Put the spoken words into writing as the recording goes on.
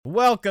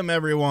Welcome,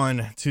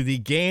 everyone, to the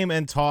Game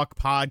and Talk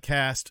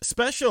podcast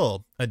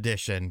special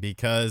edition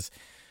because,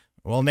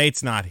 well,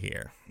 Nate's not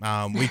here.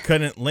 We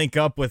couldn't link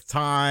up with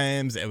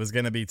times. It was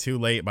going to be too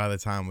late by the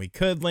time we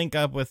could link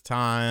up with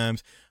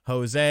times.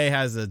 Jose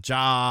has a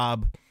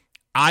job.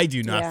 I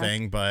do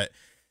nothing, but,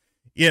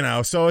 you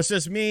know, so it's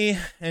just me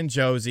and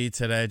Josie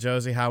today.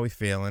 Josie, how we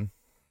feeling?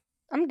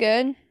 I'm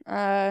good.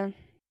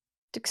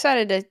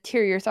 Excited to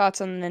hear your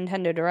thoughts on the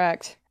Nintendo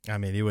Direct. I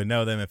mean, you would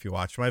know them if you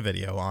watched my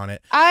video on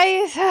it.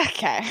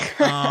 Okay.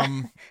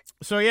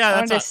 So yeah, I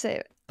that's wanted to save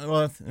it.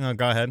 Well, no,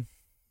 go ahead.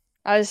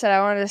 I just said I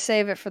wanted to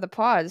save it for the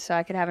pod so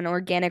I could have an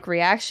organic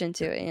reaction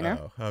to it, you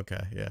know? Oh,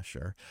 okay. Yeah,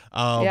 sure.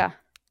 Yeah.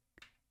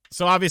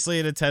 So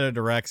obviously Nintendo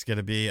Direct's going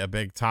to be a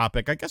big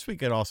topic. I guess we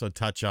could also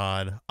touch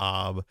on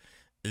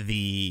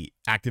the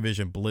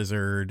Activision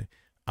Blizzard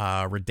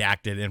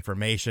redacted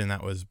information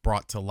that was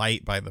brought to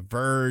light by The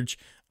Verge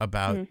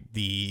about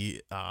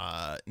the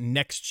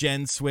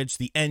next-gen Switch,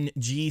 the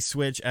NG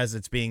Switch as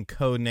it's being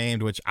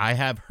codenamed, which I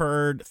have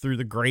heard through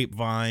the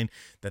grapevine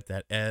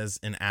that is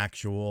an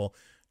actual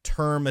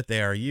term that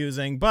they are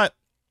using. But,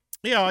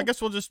 you know, I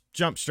guess we'll just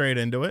jump straight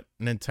into it.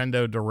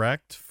 Nintendo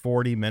Direct,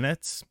 40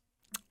 minutes.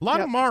 A lot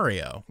of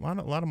Mario. A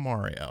lot of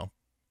Mario.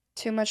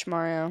 Too much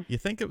Mario. You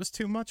think it was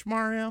too much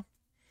Mario?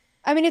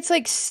 I mean, it's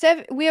like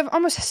we have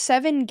almost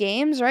 7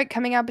 games, right,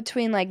 coming out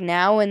between like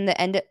now and the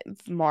end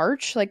of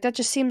March. Like that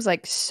just seems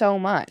like so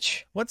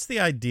much. What's the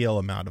ideal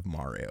amount of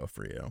Mario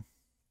for you?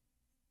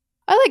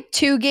 I like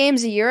 2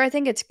 games a year. I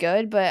think it's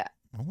good, but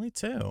only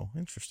 2.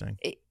 Interesting.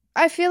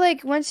 I feel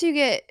like once you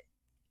get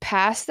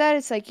past that,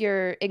 it's like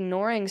you're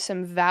ignoring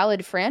some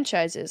valid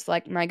franchises,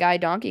 like my guy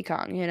Donkey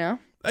Kong, you know?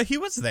 He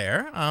was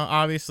there,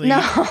 obviously. No,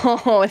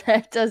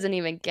 that doesn't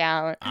even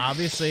count.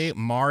 Obviously,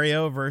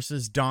 Mario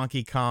versus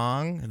Donkey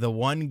Kong, the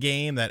one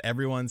game that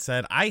everyone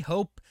said, I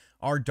hope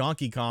our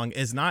Donkey Kong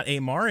is not a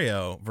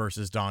Mario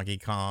versus Donkey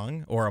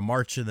Kong or a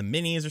March of the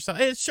Minis or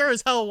something. It sure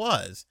as hell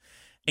was.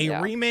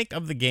 A remake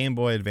of the Game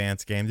Boy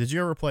Advance game. Did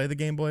you ever play the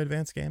Game Boy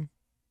Advance game?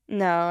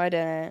 No, I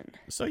didn't.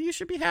 So you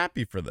should be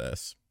happy for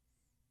this.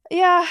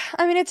 Yeah,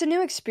 I mean, it's a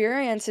new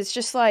experience. It's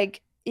just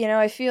like, you know,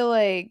 I feel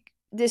like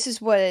this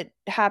is what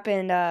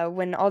happened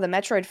when all the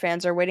Metroid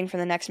fans are waiting for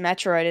the next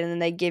Metroid, and then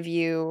they give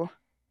you,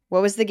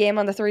 what was the game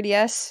on the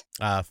 3DS?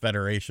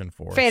 Federation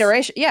Force.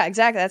 Federation, yeah,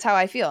 exactly. That's how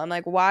I feel. I'm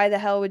like, why the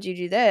hell would you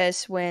do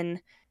this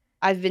when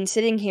I've been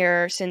sitting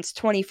here since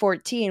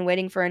 2014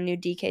 waiting for a new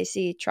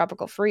DKC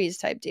Tropical Freeze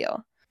type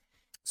deal?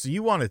 So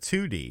you want a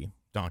 2D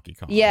Donkey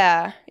Kong?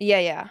 Yeah.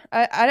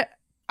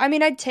 I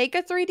mean, I'd take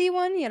a 3D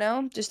one, you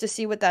know, just to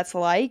see what that's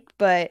like,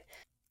 but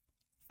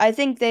I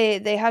think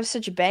they have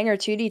such banger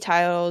 2D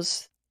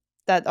titles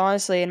that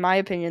honestly, in my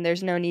opinion,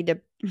 there's no need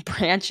to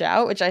branch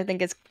out, which I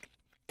think is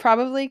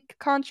probably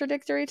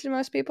contradictory to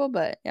most people,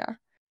 but yeah.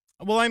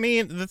 Well, I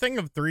mean, the thing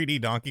of 3D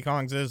Donkey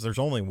Kongs is there's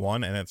only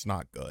one and it's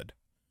not good.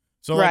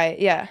 So right,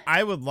 yeah.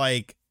 I would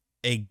like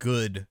a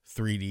good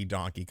 3D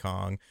Donkey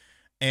Kong.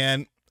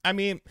 And I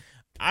mean,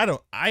 I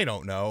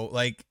don't know.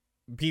 Like,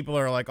 people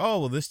are like,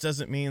 oh, well, this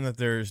doesn't mean that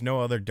there's no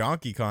other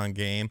Donkey Kong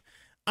game.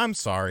 I'm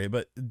sorry,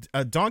 but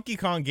a Donkey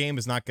Kong game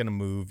is not going to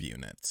move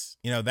units.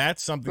 You know,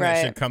 that's something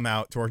that should come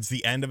out towards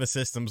the end of a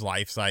system's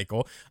life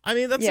cycle. I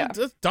mean,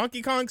 that's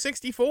Donkey Kong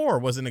 64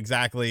 wasn't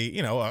exactly,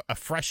 you know, a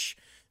fresh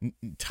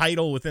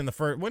title within the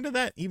first. When did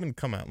that even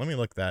come out? Let me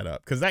look that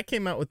up, because that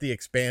came out with the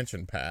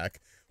expansion pack,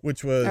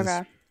 which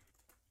was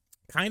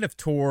kind of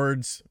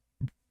towards,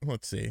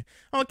 let's see.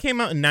 Oh, it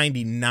came out in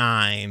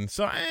 99.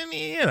 So, I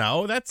mean, you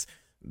know, that's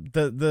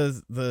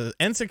the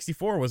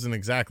N64 wasn't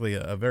exactly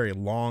a very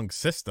long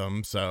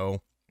system,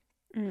 so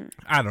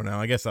I don't know.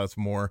 I guess that's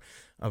more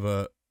of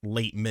a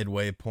late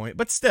midway point,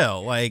 but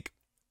still, like,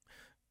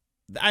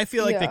 I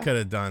feel like they could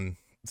have done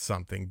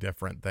something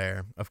different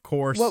there. Of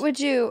course. What would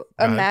you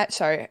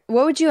What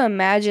would you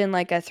imagine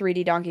like a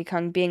 3D Donkey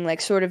Kong being, like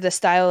sort of the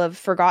style of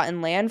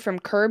Forgotten Land from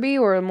Kirby,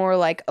 or more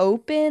like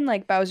open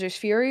like Bowser's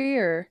Fury?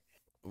 Or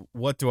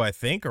what do I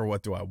think, or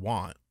what do I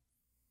want?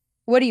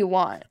 What do you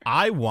want?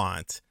 I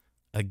want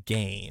a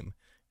game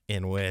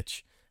in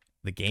which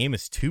the game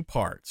is 2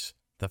 parts.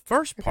 The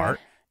first part,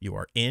 you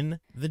are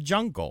in the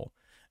jungle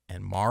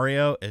and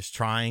Mario is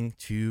trying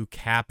to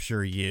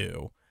capture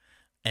you.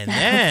 And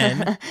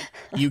then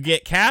you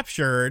get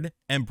captured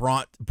and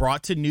brought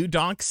to New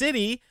Donk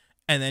City,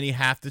 and then you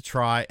have to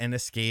try and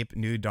escape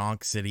New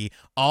Donk City,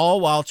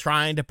 all while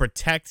trying to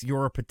protect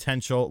your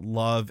potential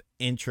love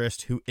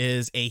interest, who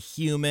is a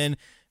human.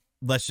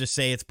 Let's just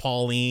say it's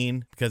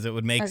Pauline, because it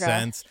would make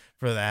sense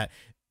for that.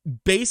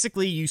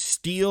 Basically, you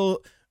steal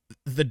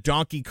the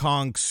Donkey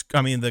Kong,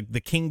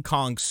 the King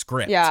Kong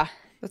script. Yeah,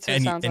 that's what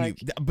it sounds like.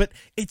 But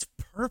it's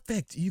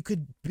perfect. You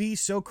could be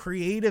so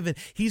creative, and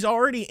he's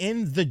already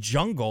in the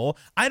jungle.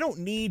 I don't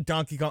need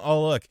Donkey Kong.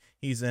 Oh, look,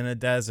 he's in a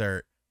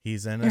desert.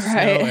 He's in a snow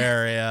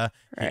area.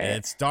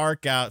 It's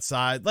dark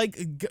outside. Like,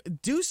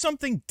 do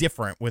something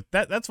different with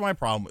that. That's my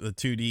problem with the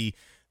 2D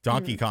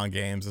Donkey Kong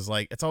games, is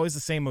like, it's always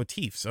the same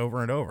motifs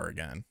over and over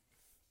again.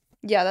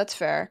 Yeah, that's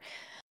fair.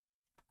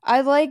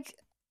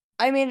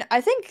 I mean,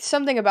 I think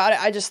something about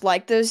it, I just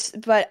like this,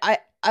 but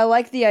I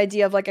like the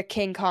idea of like a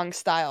King Kong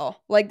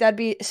style. Like that'd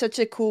be such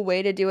a cool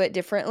way to do it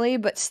differently,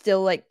 but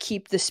still like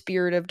keep the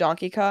spirit of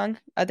Donkey Kong.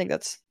 I think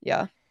that's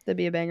yeah, that'd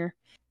be a banger.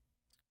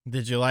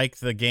 Did you like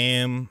the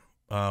game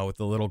with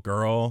the little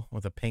girl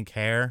with the pink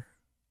hair?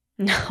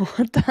 No,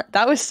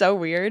 that was so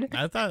weird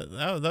I thought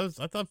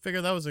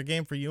figured that was a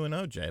game for you and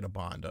OJ to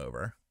bond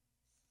over.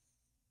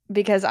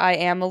 because I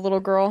am a little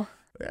girl.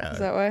 Is Yeah,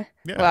 that way?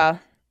 yeah. Wow.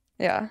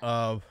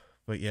 Yeah,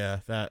 But yeah,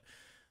 that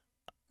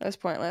that's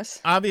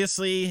pointless.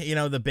 obviously,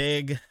 the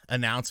big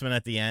announcement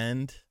at the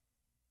end.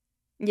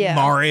 Yeah.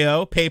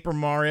 Paper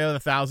Mario, the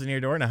Thousand Year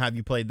Door. Now, have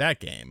you played that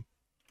game?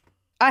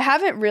 I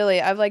haven't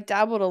really. I've like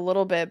dabbled a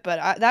little bit,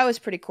 but that was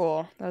pretty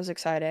cool. That was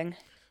exciting.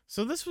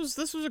 So this was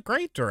a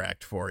great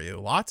direct for you.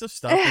 Lots of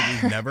stuff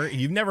that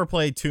you've never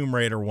played Tomb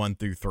Raider 1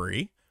 through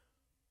 3.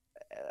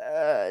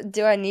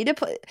 Do I need to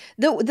play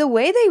the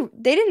way they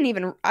didn't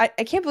even I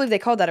can't believe they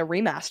called that a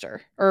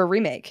remaster or a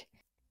remake.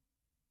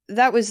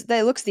 That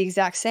looks the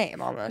exact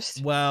same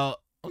almost. Well,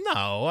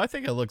 no, I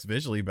think it looks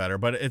visually better,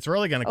 but it's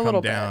really going to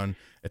come down.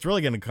 It's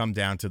really going to come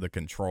down to the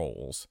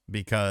controls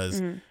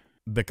because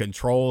the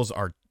controls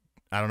are.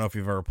 I don't know if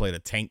you've ever played a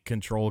tank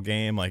control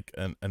game like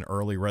an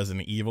early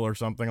Resident Evil or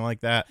something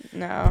like that.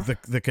 No.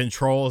 The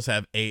controls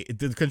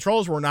the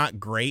controls were not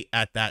great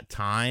at that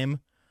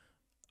time,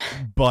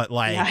 but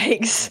like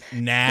Yikes.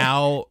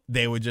 now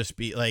they would just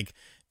be like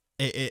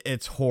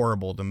it's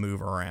horrible to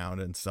move around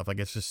and stuff. Like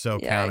it's just so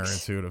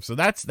counterintuitive. So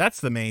that's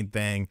the main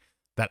thing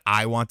that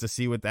I want to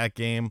see with that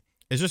game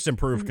is just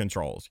improve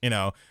controls,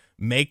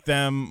 make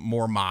them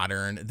more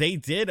modern. They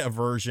did a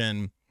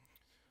version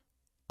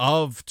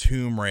of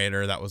Tomb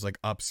Raider that was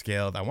like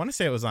upscaled. I want to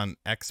say it was on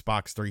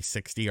Xbox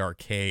 360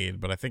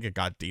 arcade, but I think it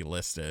got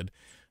delisted.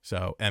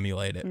 So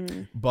emulate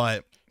it.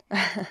 But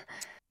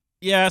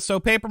yeah, so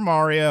Paper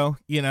Mario,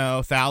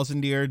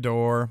 Thousand Year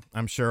Door.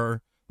 I'm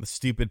sure the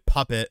stupid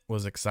puppet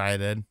was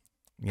excited.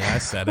 Yeah, I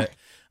said it.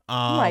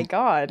 Oh my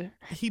god.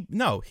 He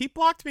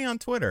blocked me on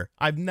Twitter.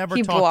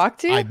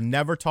 Blocked you? I've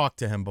never talked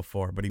to him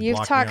before, but You've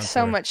blocked me on talked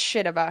so Twitter. much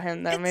shit about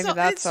him though. Maybe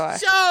that's why.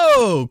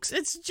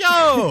 It's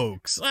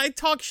jokes. I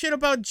talk shit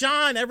about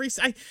John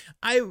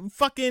I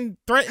fucking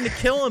threatened to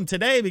kill him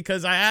today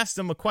because I asked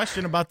him a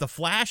question about the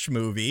Flash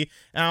movie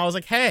and I was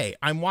like, "Hey,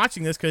 I'm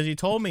watching this because you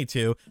told me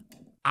to."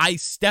 I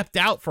stepped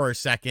out for a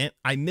second.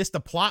 I missed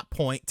a plot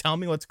point. Tell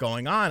me what's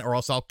going on or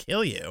else I'll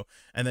kill you.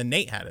 And then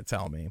Nate had to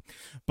tell me.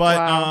 But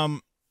wow.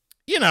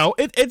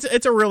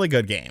 it's a really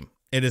good game.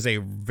 It is a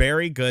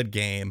very good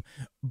game.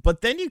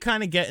 But then you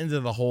kind of get into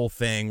the whole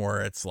thing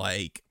where it's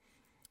like,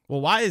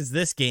 well, why is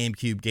this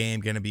GameCube game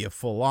going to be a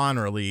full-on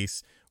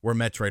release where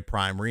Metroid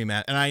Prime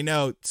Rematch? And I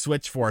know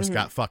Switchforce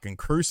got fucking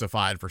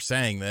crucified for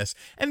saying this.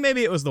 And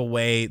maybe it was the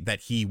way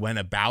that he went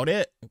about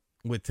it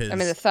with his... I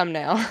mean, the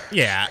thumbnail.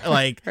 Yeah,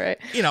 like, right.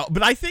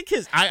 But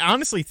I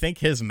honestly think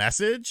his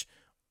message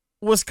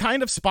was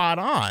kind of spot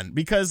on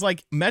because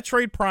like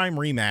Metroid Prime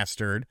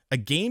Remastered, a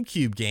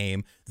GameCube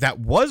game that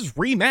was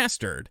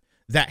remastered,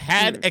 that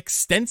had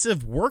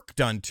extensive work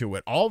done to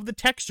it. All of the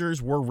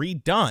textures were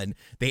redone.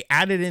 They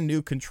added in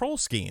new control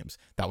schemes.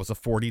 That was a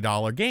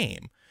 $40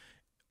 game.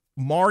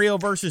 Mario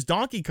versus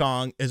Donkey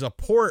Kong is a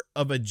port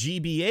of a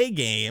GBA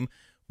game.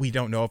 We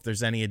don't know if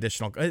there's any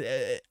additional...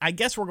 I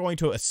guess we're going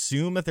to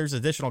assume that there's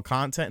additional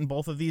content in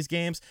both of these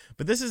games,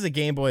 but this is a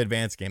Game Boy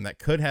Advance game that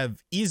could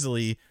have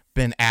easily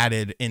been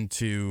added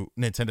into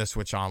Nintendo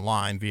Switch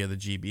Online via the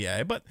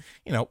GBA, but,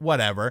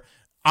 whatever.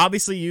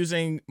 Obviously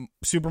using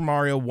Super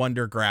Mario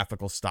Wonder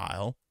graphical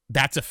style.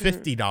 That's a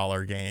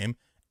 $50 game.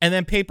 And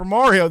then Paper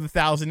Mario, the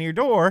Thousand Year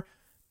Door,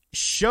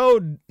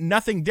 showed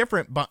nothing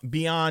different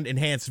beyond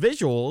enhanced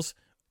visuals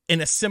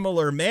in a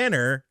similar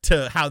manner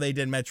to how they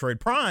did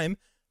Metroid Prime.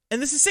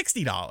 And this is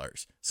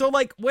 $60. So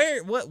like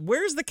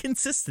where's the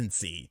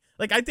consistency?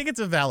 Like I think it's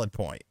a valid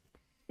point.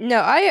 No,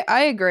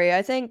 I agree.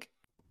 I think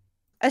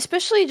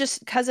especially just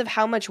because of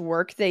how much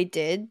work they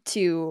did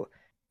to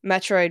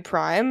Metroid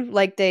Prime,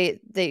 like they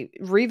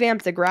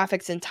revamped the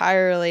graphics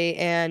entirely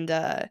and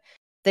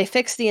they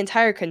fixed the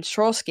entire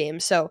control scheme.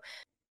 So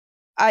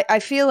I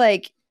feel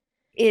like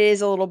it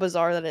is a little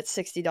bizarre that it's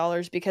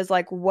 $60 because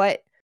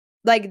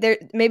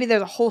maybe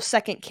there's a whole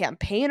second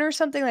campaign or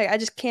something. Like I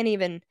just can't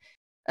even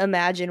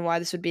imagine why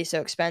this would be so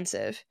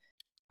expensive.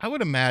 I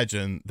would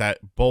imagine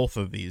that both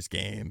of these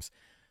games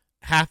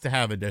have to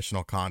have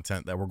additional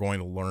content that we're going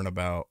to learn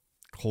about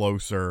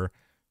closer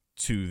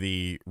to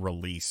the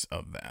release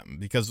of them,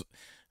 because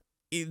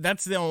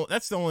that's the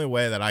only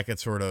way that I could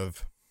sort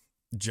of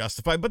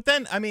justify. But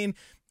then, I mean,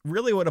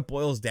 really what it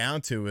boils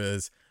down to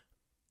is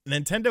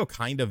Nintendo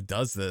kind of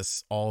does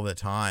this all the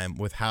time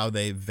with how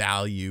they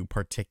value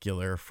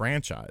particular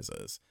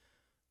franchises.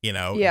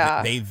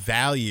 Yeah.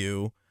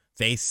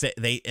 They say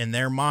in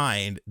their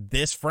mind,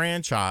 this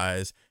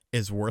franchise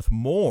is worth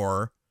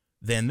more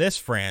than this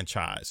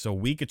franchise, so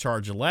we could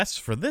charge less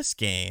for this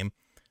game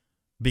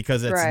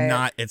because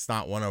it's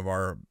not one of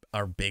our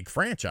big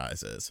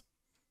franchises.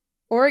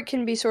 Or it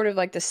can be sort of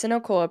like the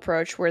cynical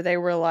approach where they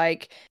were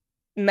like,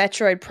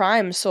 Metroid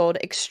Prime sold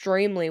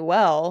extremely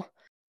well,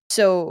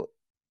 So,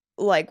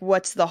 like,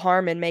 what's the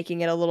harm in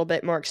making it a little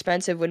bit more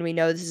expensive when we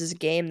know this is a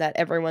game that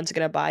everyone's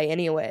gonna buy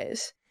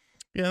anyways?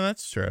 Yeah,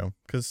 that's true.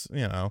 Because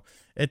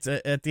it's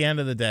at the end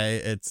of the day,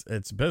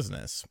 it's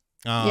business.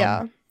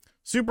 Yeah,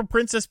 Super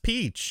Princess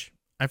Peach.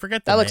 I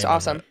forget the that looks name of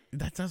awesome. it.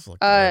 That does look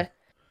good.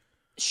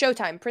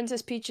 Showtime,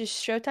 Princess Peach's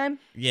Showtime.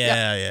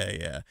 Yep.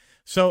 Yeah.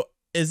 So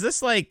is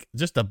this like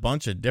just a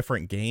bunch of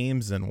different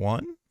games in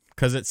one?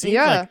 Because it seems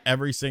Yeah. like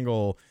every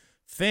single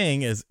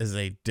thing is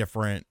a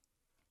different,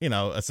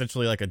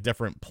 essentially like a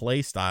different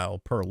play style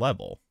per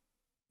level.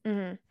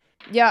 hmm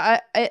Yeah,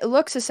 it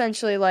looks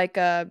essentially like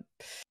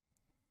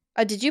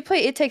did you play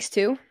It Takes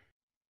Two?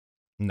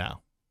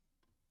 No.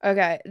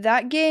 Okay,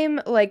 that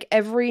game, like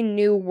every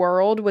new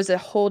world was a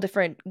whole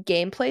different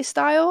gameplay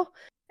style,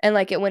 and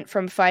like it went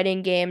from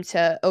fighting game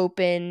to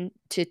open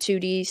to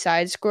 2D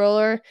side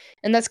scroller,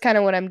 and that's kind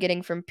of what I'm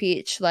getting from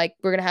Peach. Like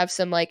we're gonna have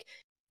some like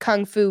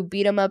kung fu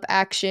beat 'em up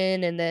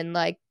action, and then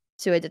like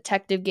to a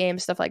detective game,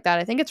 stuff like that.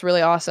 I think it's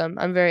really awesome.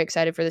 I'm very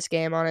excited for this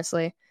game,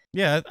 honestly.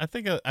 Yeah, I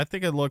think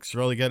it looks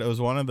really good. It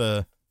was one of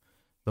the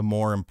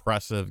more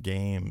impressive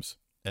games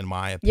in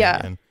my Yeah.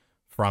 opinion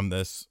from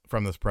this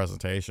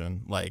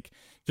presentation. Like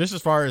just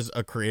as far as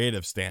a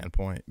creative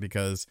standpoint,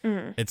 because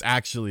Mhm. it's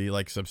actually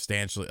like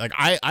substantially like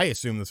I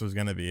assume this was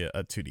going to be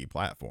a 2D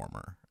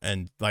platformer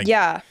and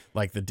Yeah.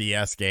 like the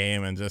DS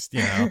game and just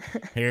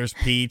here's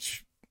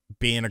Peach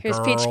being a Here's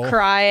girl. Peach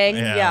crying.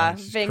 Yeah,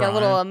 she's being crying. a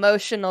little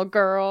emotional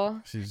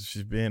girl.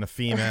 She's being a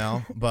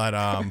female,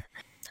 but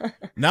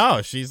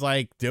no, she's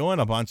like doing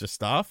a bunch of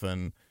stuff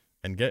and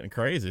getting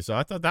crazy. So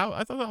I thought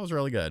that was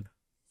really good.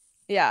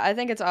 Yeah, I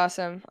think it's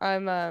awesome.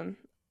 I'm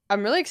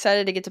really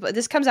excited to get to play.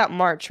 This comes out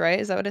March, right?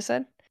 Is that what it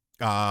said?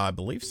 I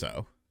believe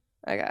so.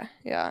 Okay.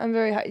 Yeah, I'm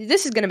very high.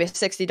 This is going to be a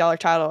 $60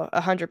 title,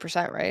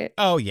 100%, right?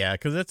 Oh yeah,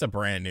 because it's a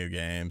brand new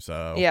game.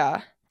 So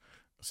Yeah.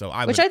 so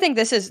I Which would. I think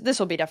this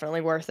will be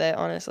definitely worth it,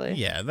 honestly.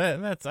 Yeah,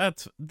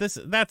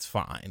 that's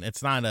fine.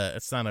 It's not a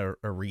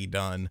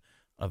redone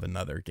of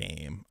another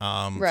game.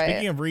 Right.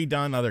 Speaking of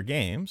redone other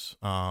games,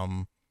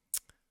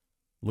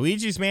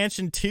 Luigi's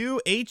Mansion 2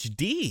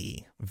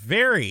 HD.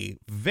 Very,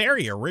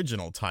 very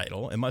original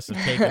title. It must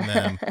have taken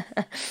them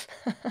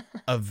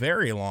a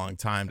very long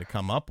time to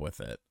come up with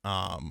it.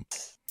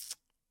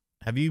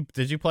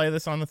 Did you play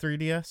this on the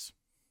 3DS?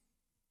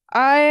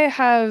 I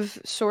have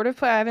sort of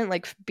played. I haven't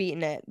like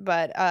beaten it,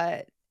 but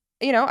I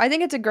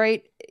think it's a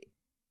great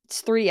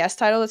 3DS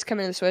title that's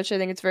coming to the Switch. I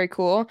think it's very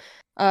cool.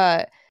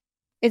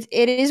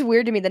 It is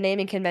weird to me the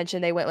naming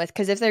convention they went with,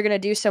 because if they're gonna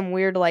do some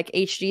weird like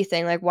HD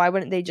thing, like why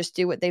wouldn't they just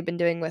do what they've been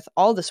doing with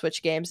all the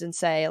Switch games and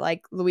say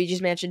like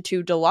Luigi's Mansion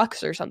 2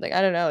 Deluxe or something? I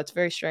don't know. It's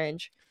very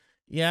strange.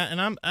 Yeah,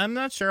 and I'm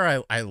not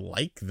sure I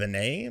like the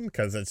name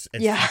because it's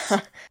Yeah.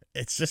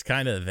 it's just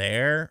kind of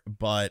there,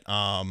 but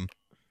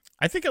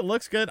I think it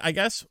looks good. I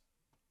guess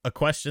a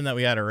question that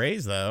we had to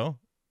raise though,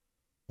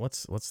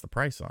 what's the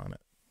price on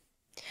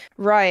it?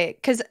 Right,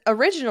 because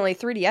originally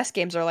 3DS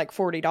games are like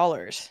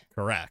 $40.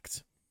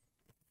 Correct.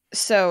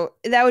 So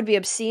that would be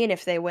obscene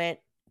if they went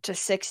to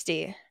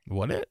 60.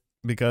 Would it?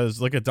 Because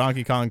look at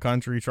Donkey Kong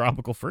Country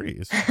Tropical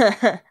Freeze.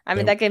 I mean,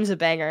 They- that game's a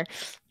banger.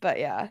 But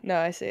yeah, no,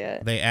 I see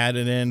it. They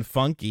added in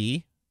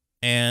Funky,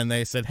 and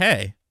they said,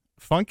 "Hey,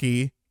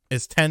 Funky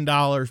is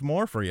 $10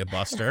 more for you,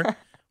 Buster.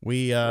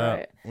 We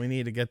Right. we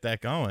need to get that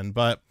going."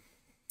 But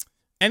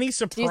any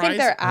surprise? Do you think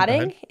they're Oh, go ahead.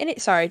 adding any?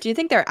 Sorry, do you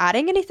think they're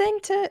adding anything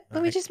to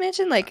Luigi's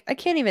Mansion? Like, I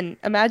can't even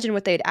imagine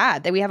what they'd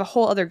add. That we have a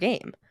whole other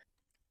game.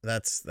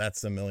 That's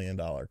 $1 million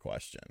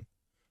question.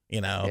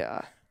 You know,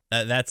 Yeah.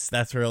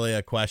 that's really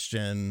a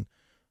question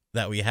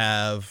that we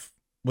have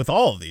with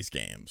all of these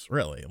games.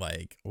 Really,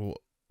 like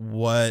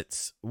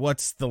what's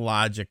the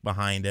logic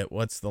behind it?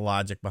 What's the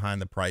logic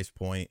behind the price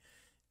point?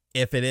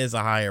 If it is a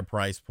higher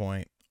price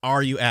point,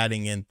 are you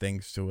adding in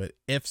things to it?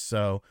 If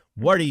so,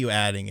 what are you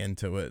adding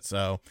into it?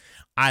 So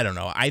I don't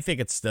know. I think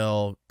it's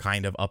still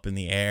kind of up in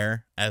the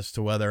air as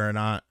to whether or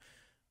not,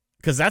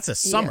 because that's a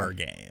summer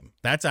game.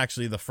 That's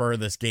actually the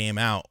furthest game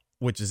out,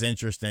 which is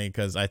interesting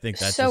because I think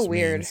that So just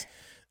weird. means,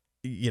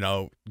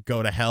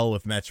 go to hell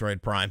with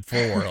Metroid Prime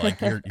 4.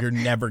 Like you're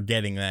never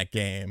getting that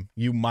game.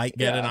 You might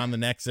get it Yeah. on the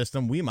next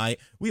system. We might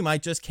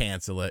just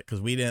cancel it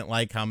because we didn't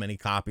like how many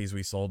copies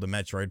we sold to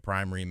Metroid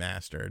Prime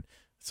Remastered.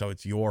 So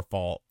it's your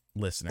fault,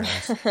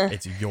 listeners.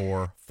 It's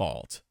your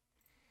fault.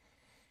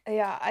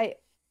 Yeah,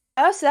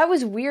 also that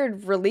was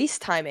weird release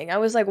timing. I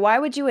was like, why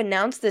would you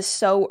announce this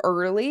so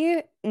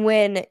early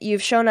when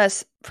you've shown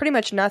us pretty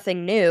much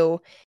nothing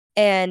new,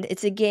 and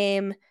it's a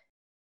game.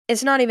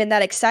 It's not even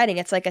that exciting.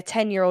 It's like a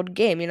 10-year-old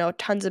game.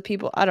 Tons of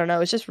people. I don't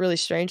know. It's just really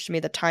strange to me,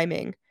 the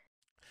timing.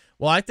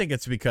 Well, I think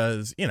it's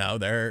because,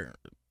 they're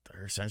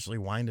essentially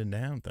winding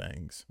down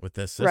things with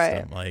this system.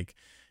 Right. Like,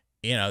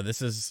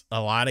 this is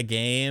a lot of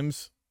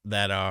games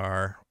that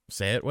are,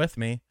 say it with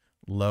me,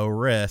 low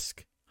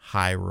risk,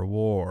 high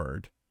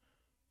reward.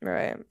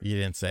 Right. You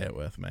didn't say it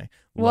with me.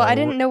 Well, I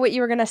didn't know what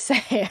you were gonna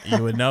say.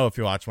 You would know if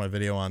you watched my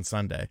video on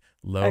Sunday.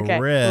 Low Okay.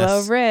 risk,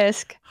 Low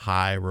risk,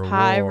 high reward.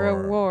 high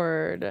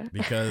reward.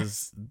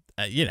 Because,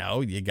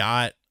 you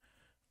got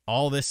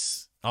all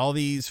this all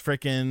these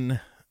freaking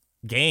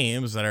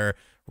games that are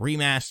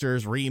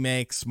remasters,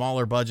 remakes,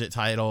 smaller budget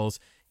titles.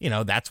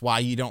 That's why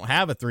you don't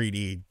have a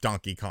 3D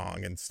Donkey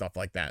Kong and stuff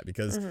like that,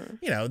 because,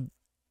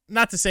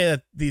 not to say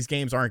that these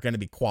games aren't going to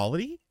be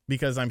quality,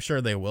 because I'm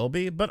sure they will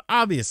be, but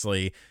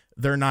obviously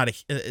they're not,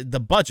 the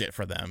budget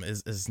for them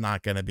is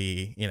not going to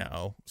be,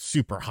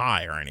 super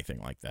high or anything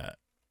like that.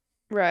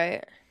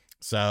 Right.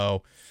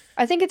 So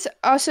I think it's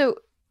also,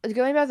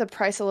 going about the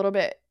price a little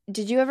bit,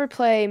 did you ever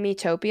play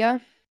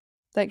Miitopia?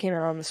 That came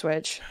out on the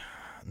Switch.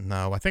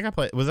 No, I think I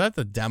played, was that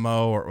the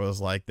demo, or it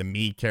was like the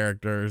Mii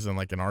characters and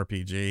like an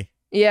RPG?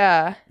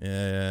 Yeah.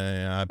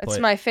 Yeah. It's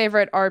my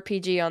favorite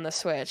RPG on the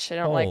Switch. I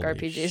don't like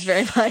RPGs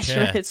very much,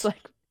 but it's like,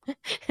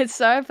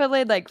 I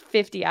played like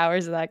 50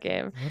 hours of that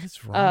game. What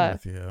is wrong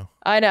with you?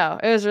 I know.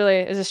 It was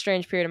a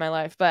strange period of my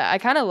life, but I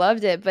kind of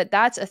loved it. But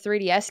that's a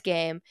 3DS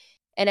game.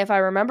 And if I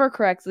remember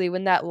correctly,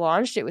 when that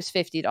launched, it was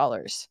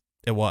 $50.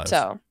 It was.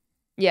 So,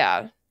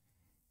 yeah.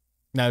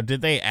 Now,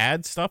 did they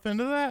add stuff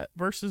into that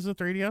versus the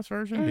 3DS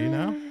version? Do you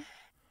know?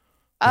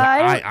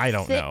 I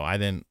don't know. I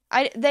didn't.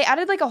 They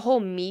added like a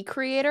whole Mii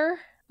creator.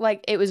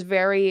 Like, it was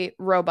very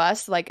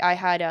robust. Like, I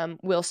had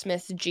Will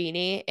Smith's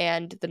Genie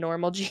and the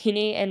normal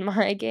Genie in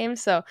my game.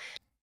 So,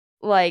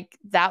 like,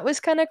 that was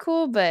kind of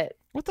cool, but...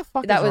 What the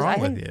fuck is wrong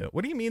with you?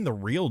 What do you mean the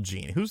real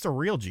Genie? Who's the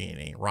real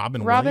Genie?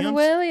 Robin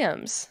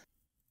Williams?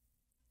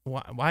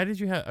 Why did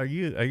you have... Are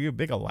you a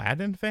big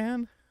Aladdin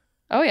fan?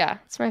 Oh, yeah.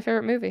 It's my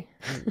favorite movie.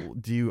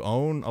 Do you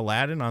own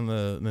Aladdin on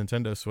the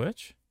Nintendo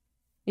Switch?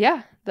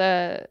 Yeah.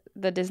 The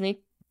Disney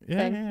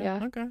thing.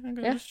 Yeah. Okay.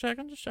 Yeah. Just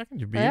checking.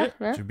 Did you beat it?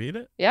 Yeah. Did you beat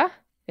it?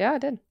 Yeah, I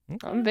did.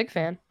 Okay. I'm a big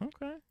fan.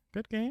 Okay.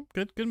 Good game.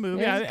 Good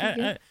movie. Yeah,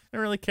 I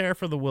don't really care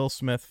for the Will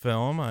Smith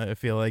film. I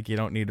feel like you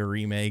don't need a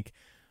remake.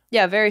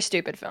 Yeah, very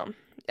stupid film.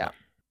 Yeah.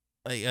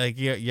 Like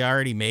you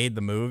already made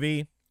the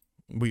movie.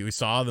 We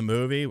saw the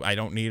movie. I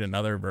don't need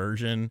another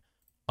version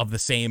of the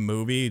same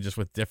movie just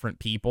with different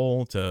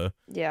people to...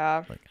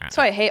 Yeah. That's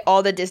why I hate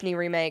all the Disney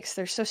remakes.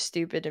 They're so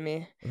stupid to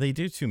me. They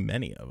do too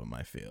many of them,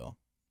 I feel.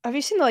 Have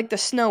you seen like the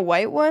Snow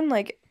White one?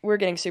 Like, we're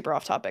getting super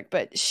off topic,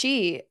 but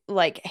she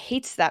like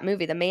hates that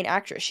movie, the main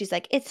actress. She's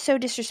like, it's so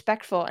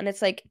disrespectful. And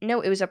it's like,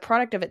 no, it was a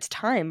product of its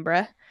time,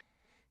 bruh.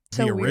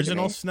 So the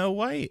original Snow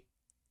White?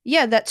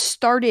 Yeah, that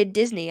started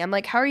Disney. I'm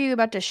like, how are you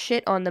about to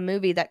shit on the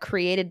movie that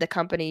created the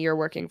company you're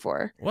working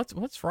for?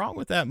 What's wrong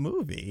with that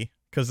movie?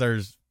 Because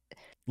there's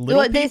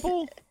little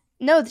people?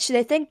 No,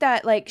 they think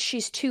that like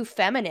she's too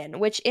feminine,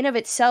 which in of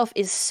itself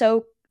is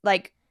so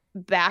like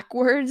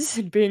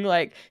backwards, being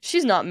like,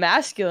 she's not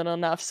masculine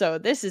enough, so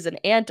this is an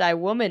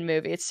anti-woman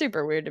movie. It's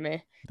super weird to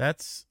me.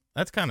 That's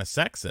kind of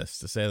sexist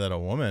to say that a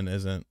woman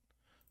isn't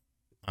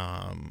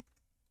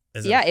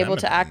able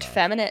to act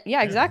feminine.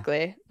 Yeah,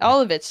 exactly. All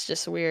of it's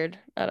just weird.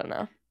 I don't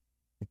know.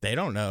 They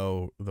don't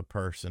know the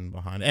person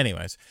behind it.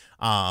 Anyways,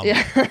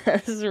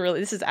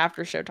 this is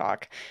after show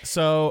talk.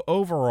 So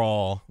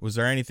overall, was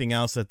there anything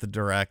else at the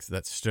Direct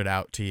that stood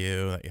out to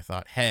you that you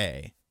thought,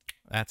 hey,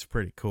 that's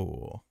pretty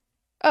cool?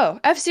 Oh,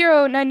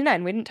 F-Zero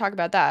 99. We didn't talk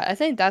about that. I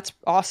think that's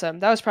awesome.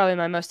 That was probably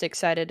my most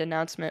excited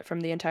announcement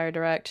from the entire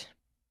Direct.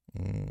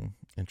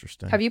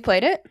 Interesting. Have you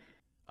played it?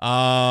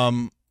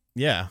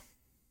 Yeah.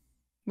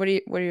 What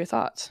are your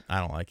thoughts? I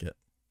don't like it.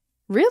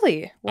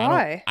 Really?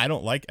 Why? I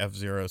don't like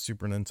F-Zero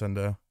Super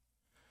Nintendo.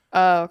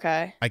 Oh,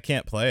 okay. I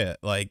can't play it.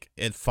 Like,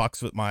 it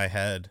fucks with my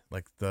head.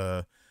 Like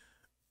the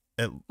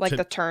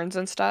turns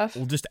and stuff?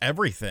 Well, just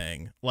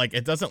everything. Like,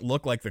 it doesn't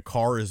look like the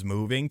car is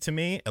moving to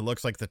me. It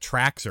looks like the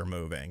tracks are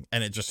moving.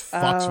 And it just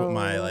fucks with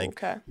my,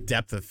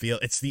 depth of field.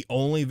 It's the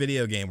only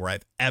video game where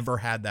I've ever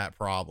had that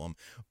problem.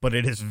 But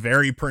it is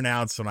very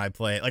pronounced when I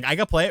play it. Like, I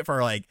could play it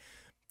for,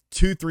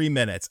 2-3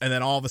 minutes, and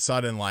then all of a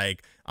sudden,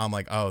 I'm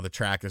like, oh, the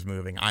track is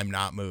moving. I'm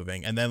not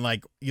moving. And then,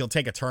 you'll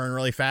take a turn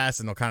really fast,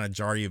 and they'll kind of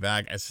jar you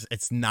back.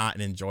 It's not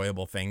an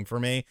enjoyable thing for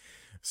me.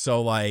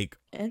 So,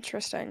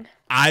 interesting.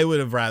 I would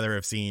have rather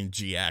have seen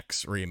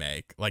GX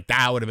remake.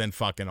 That would have been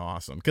fucking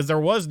awesome. Because there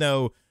was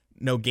no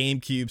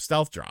GameCube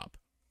stealth drop.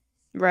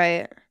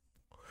 Right.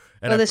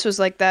 And this was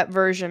that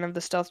version of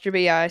the stealth drop.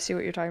 But yeah, I see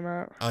what you're talking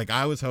about.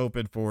 I was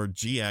hoping for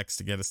GX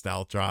to get a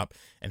stealth drop,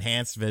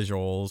 enhanced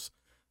visuals,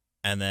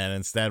 and then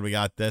instead we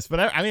got this.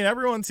 But I mean,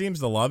 everyone seems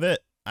to love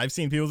it. I've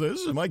seen people say,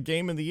 this is my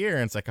game of the year.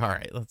 And it's like, all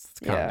right, let's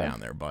calm down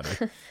there, buddy.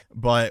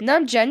 But no,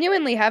 I'm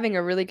genuinely having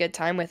a really good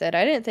time with it.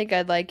 I didn't think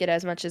I'd like it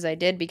as much as I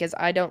did because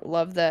I don't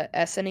love the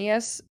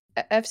SNES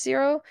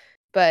F-Zero.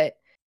 But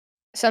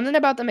something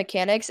about the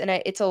mechanics, and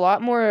it's a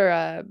lot more,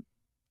 I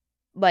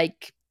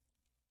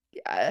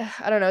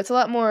don't know, it's a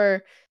lot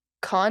more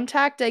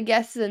contact, I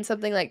guess, than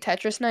something like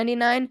Tetris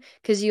 99.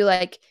 Because you,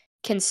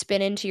 can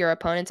spin into your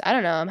opponents. I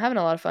don't know. I'm having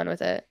a lot of fun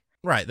with it.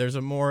 Right, there's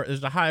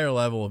a higher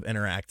level of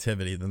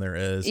interactivity than there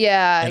is.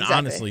 Yeah, and exactly.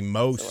 honestly,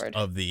 most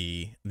of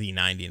the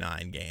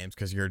 99 games,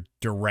 because you're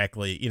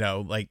directly,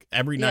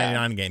 every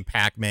 99 game,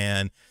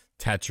 Pac-Man,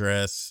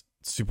 Tetris,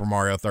 Super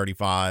Mario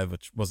 35,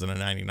 which wasn't a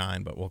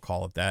 99, but we'll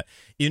call it that.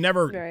 You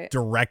never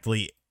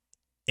directly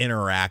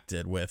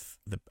interacted with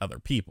the other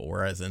people.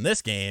 Whereas in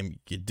this game,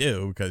 you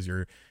do, because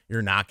you're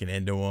knocking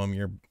into them,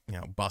 you're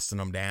busting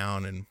them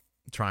down and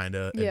trying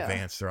to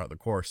advance throughout the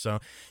course. So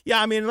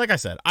yeah, I mean, like I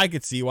said, I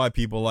could see why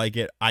people like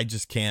it. I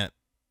just can't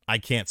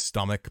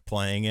stomach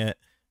playing it.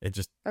 It's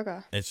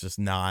just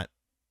not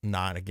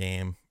a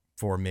game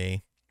for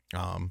me.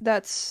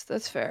 That's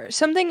fair.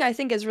 Something I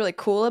think is really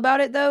cool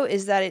about it though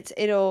is that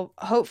it'll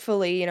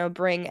hopefully,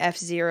 bring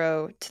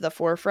F-Zero to the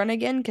forefront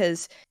again,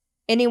 because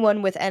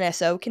anyone with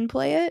NSO can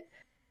play it.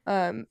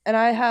 And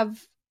I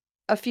have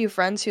a few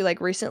friends who like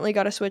recently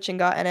got a Switch and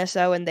got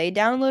NSO, and they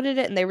downloaded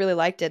it and they really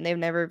liked it, and they've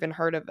never even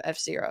heard of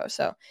F-Zero.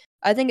 So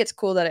I think it's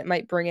cool that it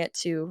might bring it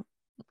to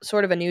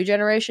sort of a new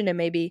generation, and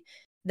maybe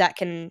that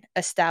can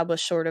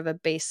establish sort of a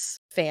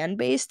fan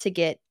base to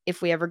get,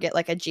 if we ever get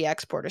like a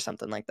GX port or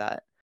something like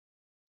that.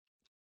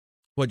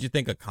 What'd you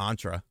think of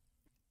Contra?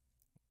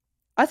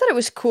 I thought it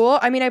was cool.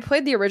 I mean, I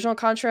played the original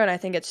Contra, and I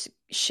think it's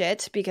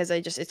shit because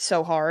it's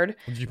so hard.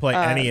 Did you play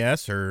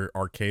NES or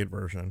arcade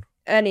version?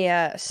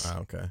 NES. Oh,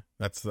 okay,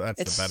 that's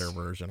the better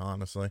version,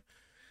 honestly.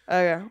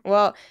 Okay,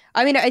 well,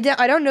 I mean, I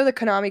don't know the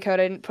Konami code.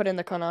 I didn't put in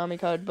the Konami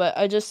code, but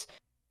I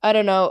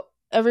don't know.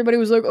 Everybody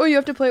was like, "Oh, you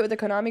have to play it with the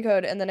Konami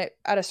code," and then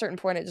at a certain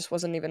point, it just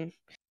wasn't even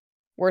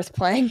worth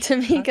playing to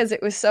me because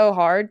it was so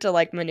hard to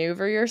like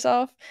maneuver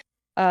yourself.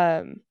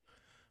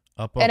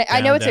 Up, and down,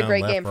 I know it's down, a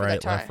great left, game for right, the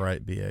time. Left,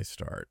 right, BA,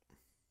 start.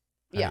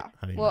 How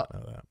do you not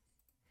know that?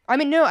 I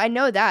mean, no, I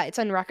know that it's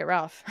on Rocket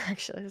Ralph.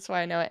 Actually, that's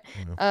why I know it.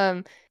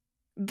 Yeah.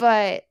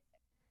 But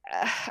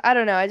I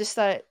don't know. I just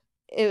thought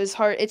it was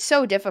hard. It's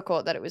so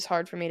difficult that it was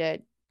hard for me to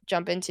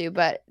jump into.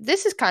 But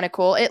this is kind of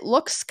cool. It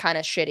looks kind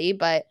of shitty,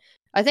 but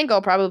I think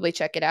I'll probably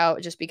check it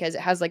out just because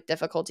it has like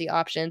difficulty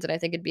options, and I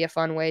think it'd be a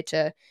fun way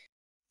to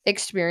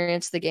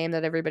experience the game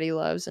that everybody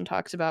loves and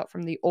talks about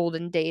from the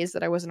olden days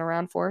that I wasn't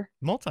around for.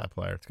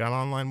 Multiplayer. It's got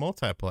online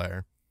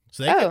multiplayer.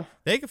 So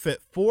they could fit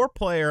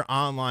 4-player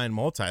online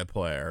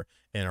multiplayer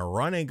in a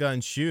run and gun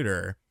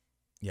shooter.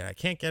 Yeah, I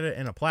can't get it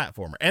in a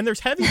platformer. And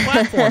there's heavy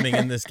platforming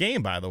in this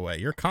game, by the way.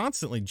 You're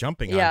constantly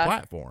jumping on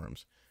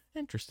platforms.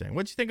 Interesting.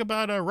 What'd you think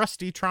about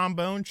Rusty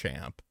Trombone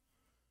Champ?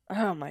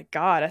 Oh my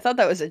god, I thought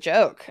that was a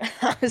joke.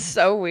 That was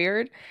so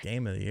weird.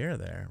 Game of the year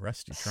there,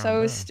 Rusty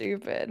Trombone. So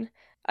stupid.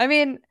 I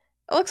mean,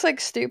 it looks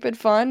like stupid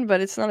fun,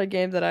 but it's not a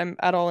game that I'm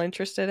at all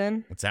interested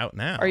in. It's out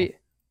now.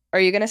 Are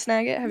you gonna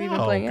snag it? Have you been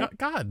playing it?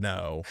 God,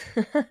 no.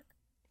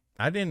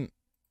 I didn't.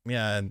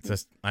 Yeah,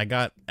 just I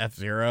got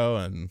F-Zero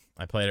and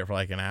I played it for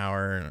like an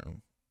hour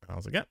and I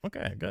was like, yeah,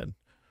 okay, good.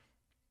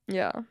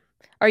 Yeah.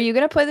 Are you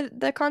gonna play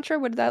the Contra?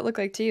 What did that look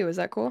like to you? Is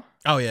that cool?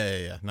 Oh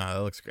yeah. No,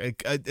 it looks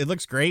great. It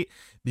looks great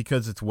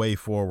because it's Way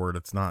Forward.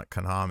 It's not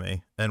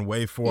Konami, and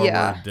Way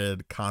Forward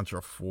did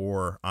Contra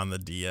 4 on the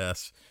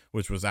DS,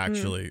 which was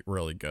actually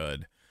really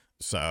good.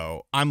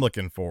 So I'm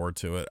looking forward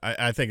to it.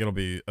 I think it'll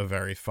be a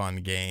very fun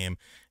game.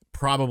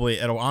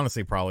 It'll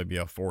honestly probably be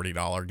a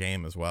 $40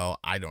 game as well.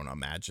 I don't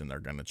imagine they're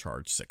going to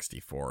charge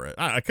 $60 for it.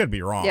 I could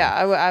be wrong. Yeah,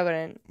 I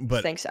wouldn't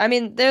think so. I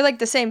mean, they're like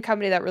the same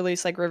company that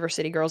released like River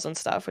City Girls and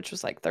stuff, which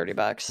was like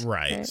 $30.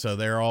 Right. So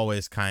they're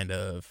always kind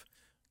of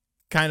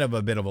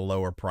a bit of a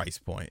lower price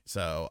point.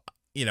 So,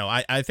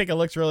 I think it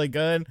looks really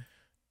good,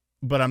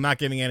 but I'm not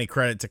giving any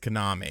credit to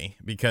Konami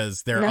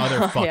because their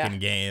other fucking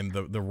game,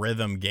 the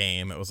rhythm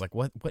game, it was like,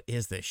 what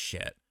is this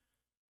shit?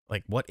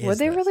 Like, what is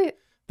this? Really?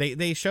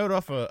 They showed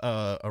off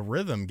a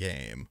rhythm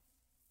game.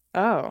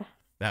 Oh.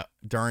 That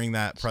during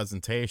that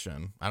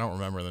presentation. I don't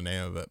remember the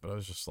name of it, but I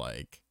was just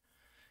like,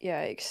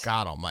 yikes.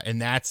 God almighty.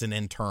 And that's an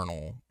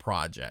internal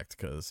project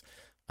because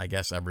I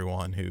guess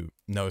everyone who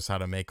knows how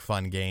to make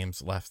fun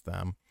games left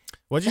them.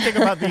 What'd you think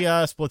about the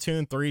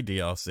Splatoon 3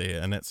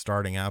 DLC and it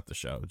starting out the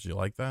show? Did you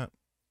like that?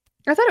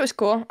 I thought it was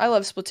cool. I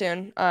love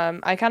Splatoon.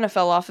 I kind of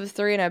fell off of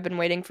 3 and I've been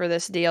waiting for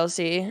this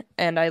DLC,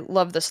 and I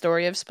love the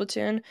story of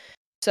Splatoon.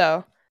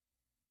 So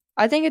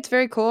I think it's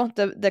very cool.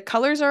 The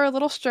colors are a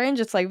little strange.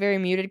 It's like very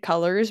muted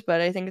colors, but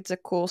I think it's a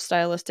cool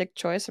stylistic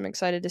choice. I'm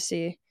excited to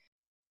see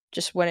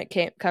just when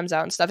it comes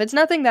out and stuff. It's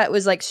nothing that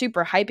was like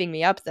super hyping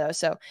me up though,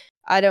 so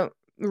I don't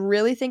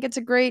really think it's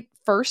a great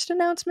first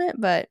announcement,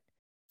 but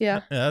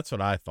yeah. Yeah, that's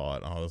what I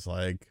thought. I was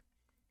like,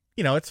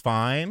 it's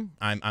fine.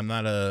 I'm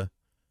not a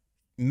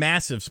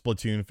massive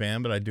Splatoon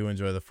fan, but I do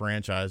enjoy the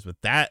franchise.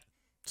 But that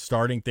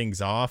starting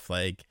things off,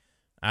 like,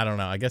 I don't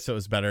know. I guess it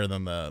was better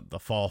than the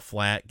Fall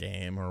Flat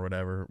game or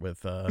whatever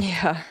with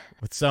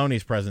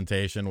Sony's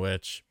presentation,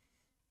 which,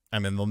 I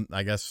mean,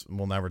 I guess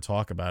we'll never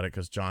talk about it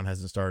because John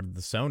hasn't started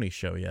the Sony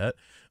show yet.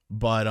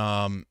 But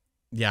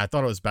yeah, I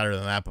thought it was better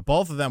than that. But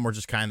both of them were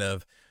just kind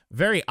of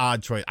very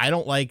odd choice. I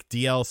don't like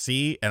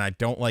DLC and I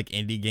don't like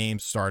indie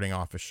games starting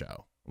off a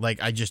show.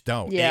 Like, I just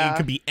don't. Yeah. It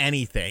could be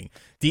anything.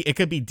 It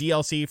could be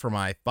DLC for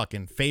my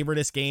fucking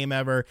favoriteest game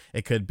ever.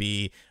 It could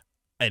be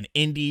an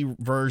indie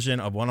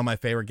version of one of my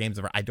favorite games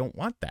ever. I don't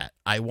want that.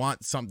 I want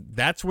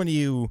that's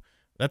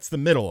the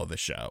middle of the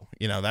show.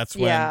 That's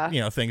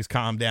when, things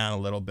calm down a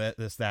little bit,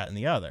 this, that, and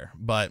the other.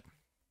 But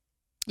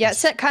yeah, it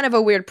set kind of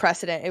a weird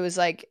precedent. It was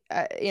like,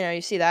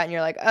 you see that and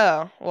you're like,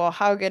 oh, well,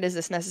 how good is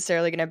this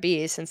necessarily going to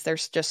be since they're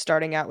just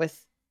starting out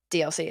with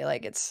DLC.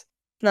 Like it's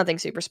nothing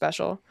super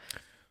special.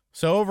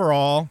 So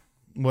overall,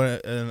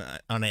 what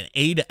on an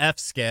A to F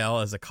scale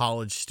as a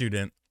college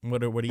student,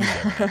 what do you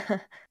give it?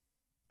 Like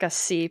a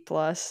C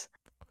plus.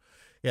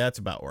 Yeah, that's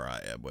about where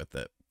I am with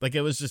it. Like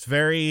it was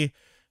very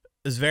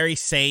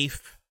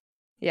safe.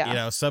 Yeah. You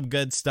know, some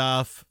good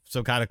stuff,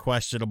 some kind of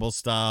questionable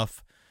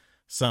stuff,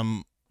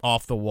 some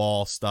off the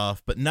wall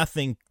stuff, but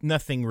nothing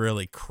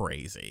really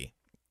crazy.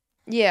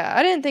 Yeah,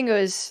 I didn't think it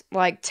was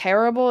like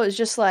terrible. It's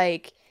just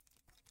like,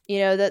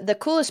 the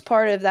coolest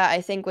part of that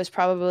I think was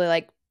probably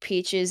like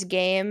Peach's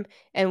game,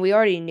 and we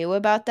already knew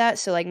about that.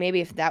 So like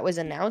maybe if that was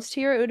announced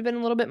here, it would have been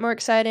a little bit more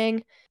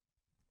exciting.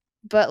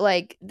 But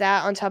like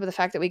that on top of the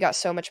fact that we got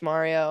so much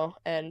Mario,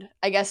 and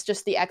I guess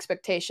just the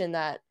expectation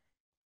that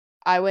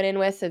I went in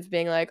with of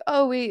being like,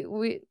 oh,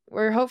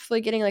 we're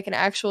hopefully getting like an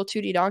actual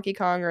 2D Donkey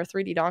Kong or a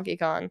 3D Donkey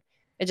Kong.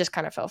 It just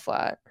kind of fell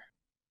flat.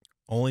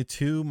 Only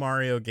 2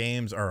 Mario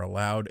games are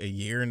allowed a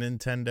year,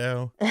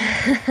 Nintendo.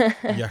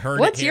 You heard it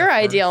What's here your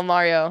first. ideal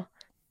Mario?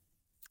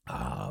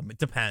 It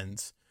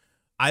depends.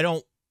 I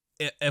don't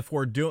if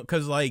we're doing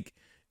because like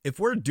if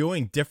we're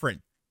doing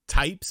different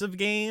types of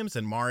games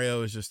and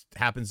Mario is just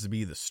happens to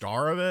be the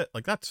star of it,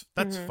 like that's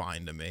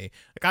fine to me.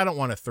 Like I don't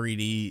want a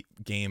 3D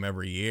game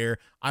every year.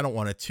 I don't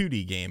want a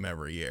 2D game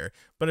every year.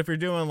 But if you're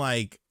doing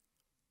like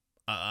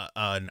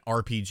an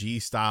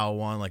RPG style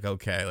one, like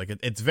okay, like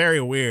it's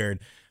very weird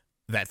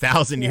that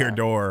Thousand Year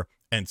Door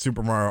and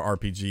Super Mario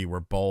RPG were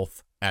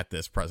both at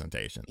this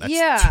presentation.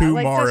 That's 2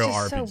 like, Mario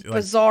that's just RPG. So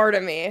bizarre to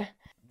me.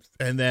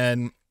 And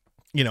then,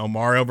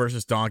 Mario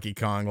versus Donkey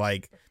Kong,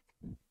 like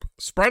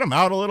spread them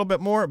out a little bit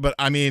more. But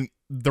I mean,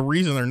 the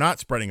reason they're not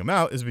spreading them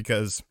out is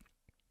because,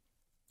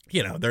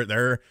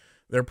 they're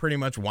pretty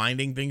much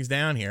winding things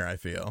down here, I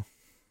feel.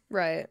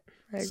 Right.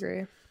 I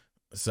agree.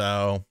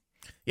 So,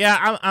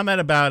 yeah, I'm at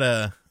about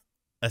a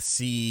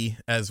C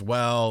as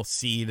well,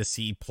 C to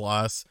C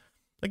plus.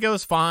 Like it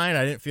was fine.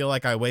 I didn't feel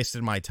like I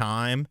wasted my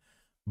time,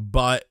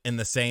 but in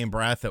the same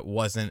breath, it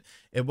wasn't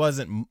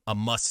a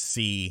must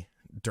see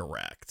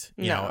direct.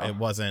 It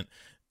wasn't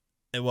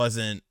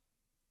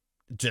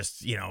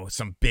just,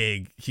 some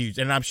big, huge,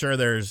 and I'm sure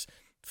there's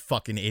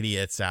fucking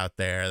idiots out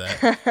there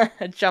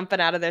that jumping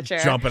out of their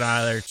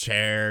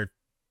chair,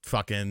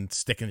 fucking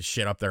sticking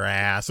shit up their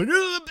ass. Like,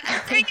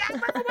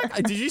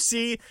 did you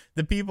see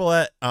the people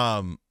at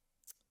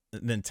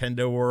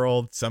Nintendo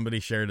World? Somebody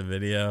shared a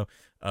video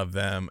of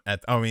them the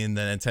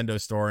Nintendo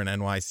store in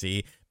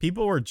NYC.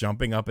 People were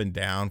jumping up and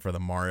down for the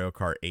Mario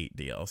Kart 8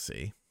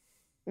 DLC.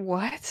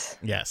 What?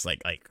 Yes,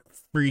 like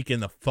freaking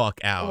the fuck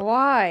out.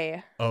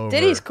 Why?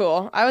 Diddy's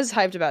cool. I was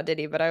hyped about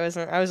Diddy, but I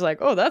wasn't. I was like,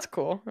 oh, that's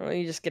cool. Well,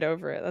 you just get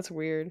over it. That's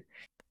weird.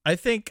 I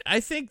think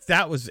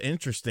that was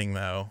interesting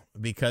though,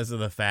 because of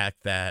the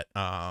fact that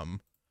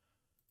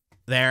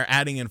they're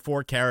adding in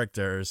 4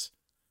 characters,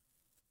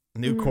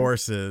 new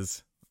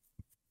courses.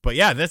 But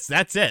yeah,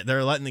 that's it.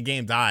 They're letting the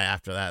game die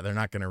after that. They're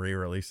not going to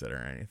re-release it or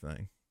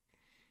anything.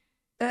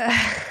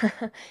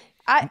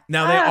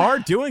 Now they are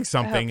doing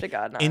something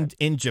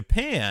in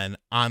Japan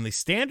on the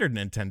standard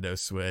Nintendo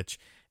Switch,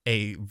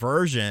 a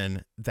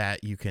version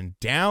that you can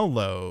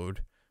download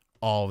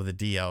all of the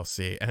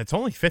DLC, and it's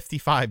only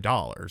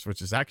 $55,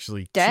 which is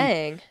actually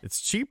dang. Cheap.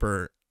 It's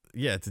cheaper,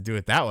 to do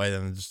it that way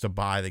than just to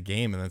buy the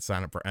game and then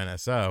sign up for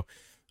NSO.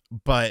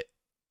 But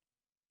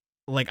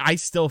like, I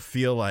still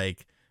feel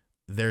like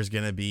there's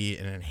going to be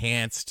an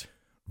enhanced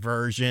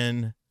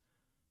version,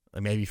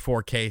 like maybe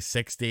 4K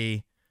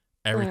 60,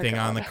 everything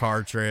on the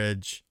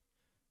cartridge.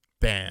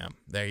 Bam.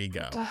 There you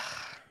go.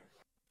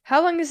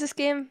 How long is this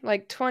game?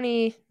 Like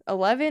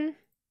 2011?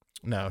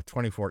 No,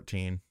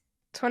 2014.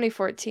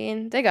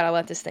 2014. They got to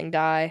let this thing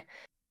die.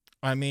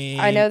 I mean,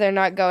 I know they're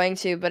not going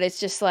to, but it's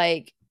just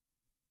like,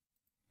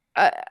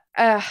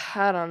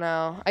 I don't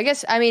know. I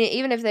guess,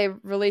 even if they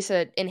release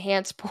an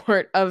enhanced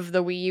port of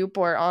the Wii U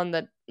port on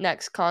the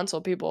next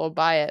console, people will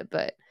buy it.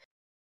 But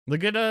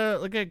look at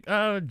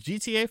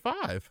GTA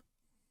 5.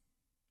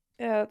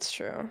 Yeah, that's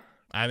true.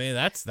 I mean,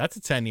 that's a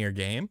 10-year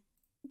game.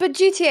 But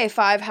GTA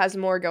 5 has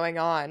more going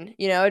on.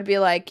 It'd be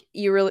like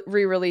you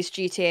re-release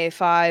GTA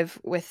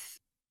 5 with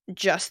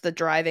just the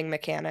driving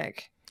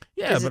mechanic.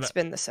 Yeah, because it's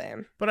been the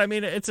same. But I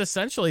mean, it's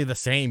essentially the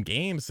same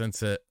game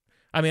since it.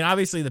 I mean,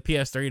 obviously the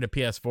PS3 to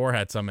PS4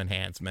 had some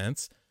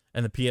enhancements,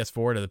 and the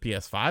PS4 to the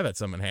PS5 had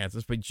some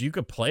enhancements. But you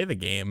could play the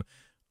game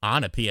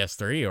on a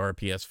PS3 or a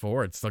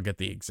PS4 and still get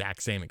the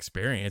exact same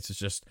experience. It's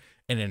just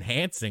an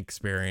enhanced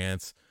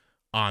experience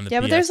on the PS5.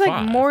 Yeah, but there's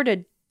like more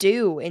to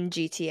do in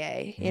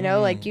GTA.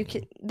 Like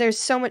there's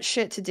so much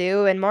shit to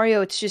do. And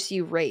Mario, it's just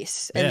you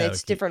race, and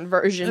it's different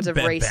versions of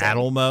racing.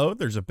 Battle mode.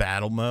 There's a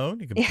battle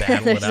mode. You can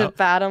battle it out. There's a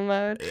battle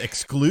mode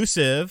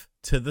exclusive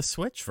to the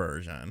Switch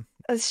version.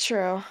 That's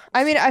true.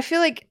 I mean, I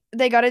feel like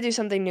they got to do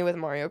something new with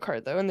Mario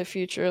Kart though in the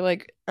future.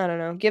 Like, I don't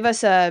know, give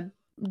us a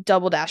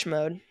double dash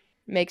mode.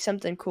 Make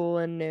something cool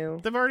and new.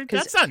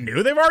 That's not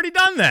new. They've already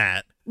done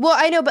that. Well,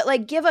 I know, but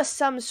like give us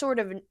some sort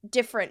of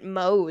different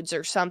modes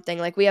or something.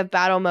 Like we have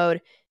battle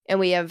mode and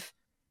we have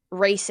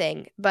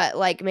racing, but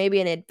like maybe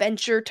an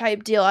adventure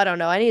type deal. I don't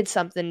know. I need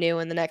something new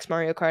in the next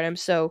Mario Kart. I'm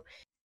so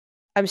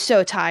I'm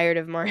so tired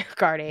of Mario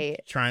Kart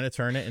 8. Trying to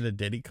turn it into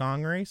Diddy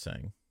Kong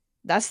Racing.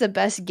 That's the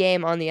best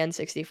game on the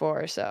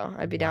N64, so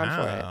I'd be down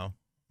for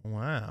it.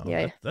 Wow.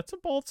 Yeah. That's a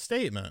bold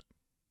statement.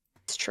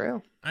 It's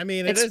true. I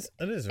mean, it is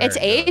very It's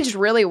aged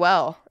really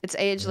well. It's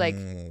aged like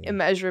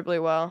immeasurably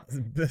well.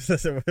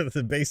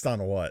 Based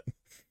on what?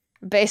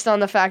 Based on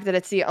the fact that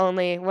it's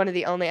one of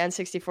the only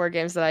N64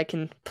 games that I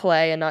can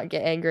play and not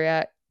get angry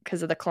at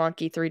because of the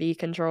clunky 3D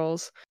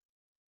controls.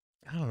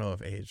 I don't know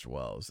if aged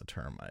well is the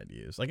term I'd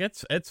use. Like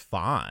it's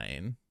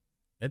fine.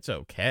 It's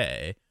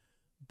okay.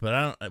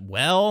 But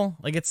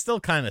it's still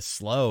kind of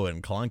slow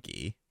and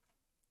clunky.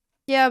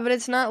 Yeah, but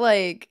it's not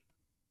like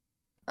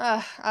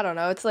I don't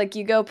know. It's like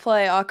you go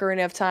play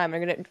Ocarina of Time.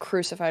 I'm gonna get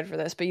crucified for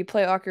this, but you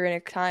play Ocarina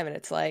of Time and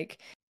it's like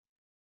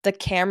the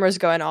camera's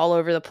going all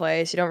over the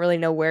place. You don't really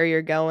know where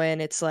you're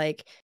going. It's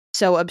like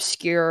so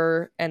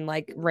obscure and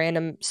like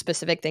random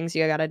specific things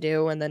you gotta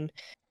do, and then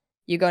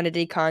you go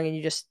into Kong and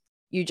you just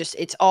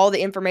it's all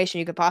the information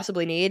you could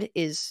possibly need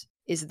is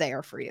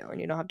there for you,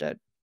 and you don't have to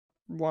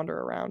wander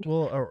around.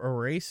 Well, a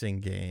racing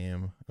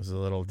game is a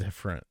little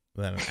different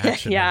than an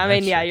action. Yeah, I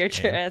mean, yeah, you're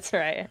true. That's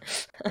right.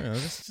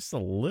 It's just a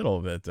little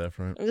bit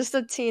different. Just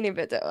a teeny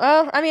bit.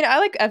 Well, I mean, I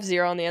like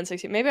F-Zero on the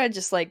N64. Maybe I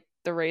just like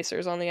the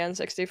racers on the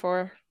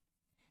N64.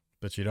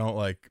 But you don't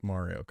like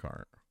Mario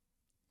Kart.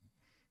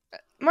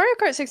 Mario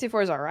Kart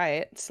 64 is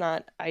alright. It's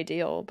not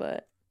ideal,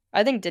 but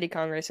I think Diddy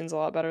Kong Racing's a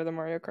lot better than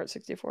Mario Kart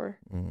 64.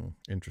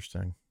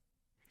 Interesting.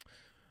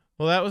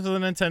 Well, that was the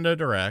Nintendo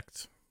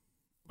Direct.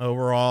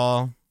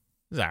 Overall,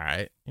 it's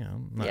alright.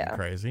 Nothing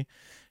crazy.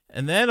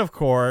 And then, of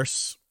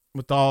course,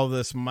 with all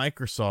this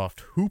Microsoft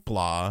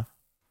hoopla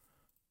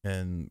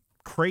and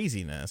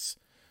craziness,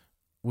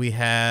 we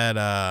had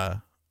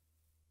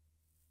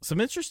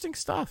some interesting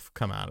stuff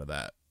come out of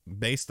that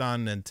based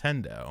on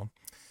Nintendo.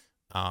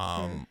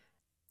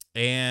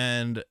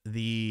 And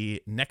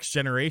the next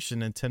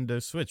generation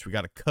Nintendo Switch. We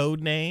got a code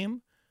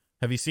name.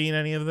 Have you seen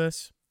any of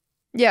this?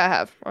 Yeah, I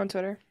have on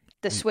Twitter.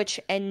 The Switch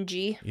NG.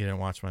 You didn't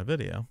watch my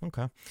video.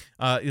 Okay.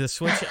 The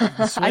Switch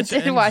I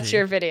did NG. watch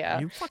your video.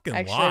 You fucking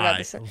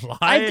lie. Lie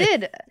I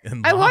did.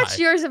 I watched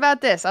lie. yours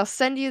about this. I'll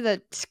send you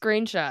the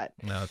screenshot.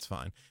 No, it's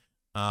fine.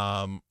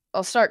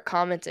 I'll start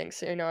commenting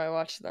so you know I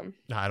watched them.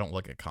 I don't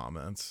look at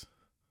comments.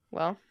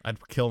 Well,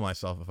 I'd kill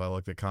myself if I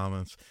looked at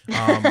comments.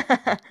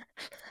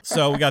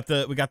 So we got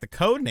the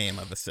code name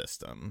of the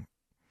system,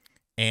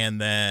 and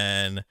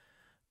then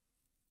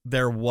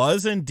there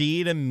was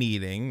indeed a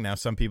meeting. Now,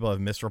 some people have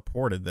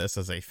misreported this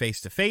as a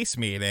face-to-face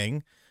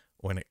meeting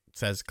when it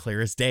says clear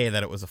as day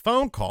that it was a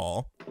phone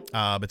call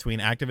between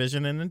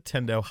Activision and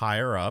Nintendo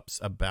higher-ups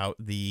about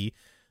the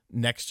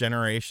next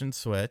generation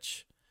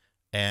Switch,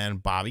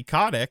 and Bobby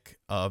Kotick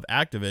of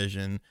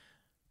Activision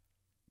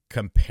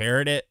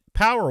compared it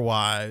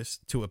power-wise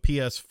to a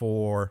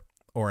PS4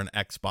 or an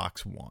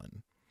Xbox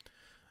One.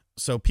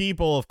 So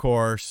people, of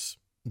course,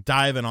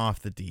 diving off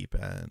the deep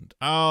end.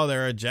 Oh,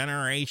 they're a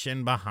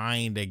generation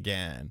behind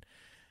again.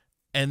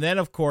 And then,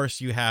 of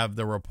course, you have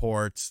the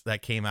reports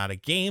that came out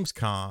of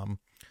Gamescom.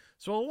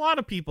 So a lot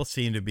of people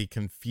seem to be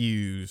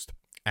confused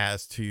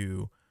as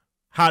to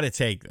how to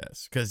take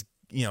this. Because,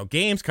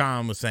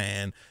 Gamescom was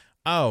saying,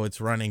 oh,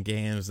 it's running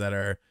games that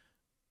are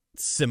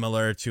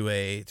similar to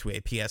a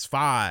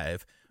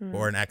PS5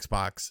 or an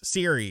Xbox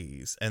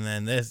Series. And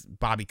then this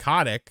Bobby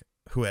Kotick,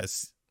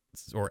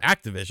 or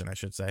Activision, I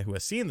should say, who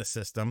has seen the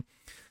system,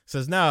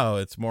 says, no,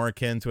 it's more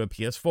akin to a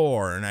PS4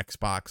 or an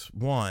Xbox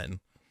One.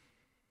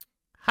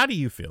 How do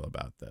you feel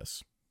about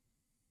this?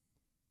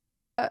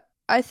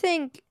 I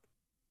think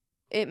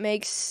it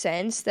makes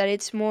sense that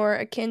it's more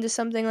akin to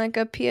something like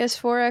a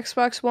PS4,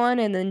 Xbox One,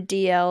 and then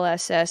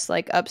DLSS,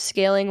 like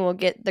upscaling, will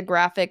get the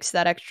graphics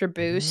that extra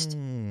boost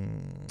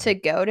to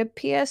go to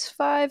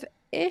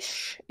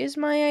PS5-ish, is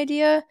my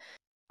idea.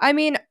 I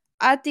mean,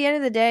 at the end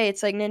of the day,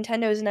 it's like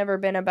Nintendo's never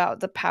been about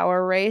the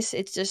power race.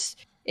 It's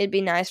just, it'd be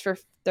nice for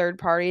third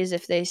parties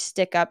if they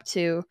stick up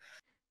to,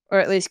 or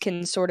at least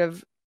can sort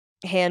of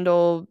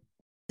handle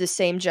the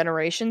same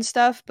generation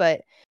stuff.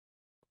 But,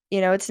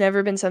 it's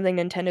never been something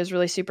Nintendo's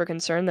really super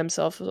concerned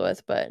themselves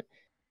with. But,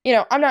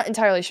 I'm not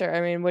entirely sure. I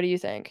mean, what do you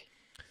think?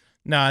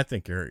 No, I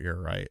think you're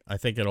right. I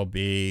think it'll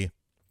be,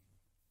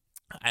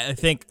 I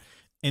think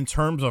in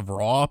terms of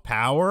raw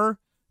power,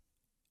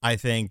 I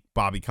think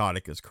Bobby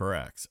Kotick is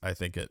correct. I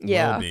think it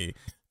will be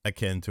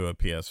akin to a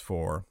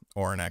PS4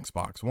 or an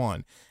Xbox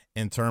One.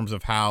 In terms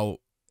of how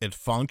it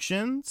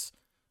functions,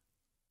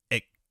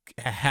 it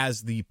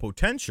has the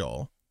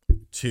potential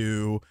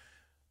to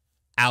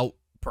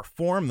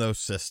outperform those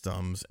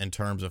systems in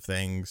terms of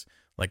things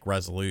like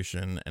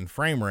resolution and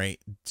frame rate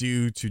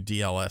due to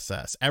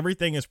DLSS.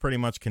 Everything is pretty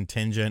much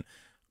contingent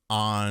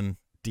on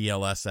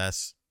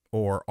DLSS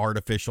or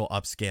artificial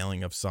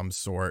upscaling of some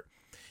sort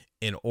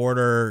in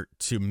order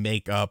to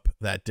make up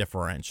that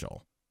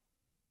differential.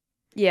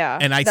 Yeah.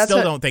 And I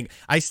still don't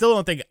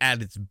think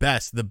at its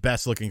best, the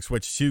best looking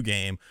Switch 2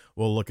 game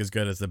will look as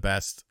good as the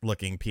best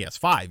looking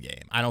PS5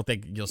 game. I don't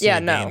think you'll see a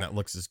game that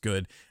looks as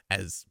good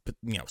as,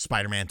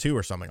 Spider-Man 2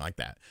 or something like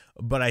that.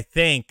 But I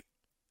think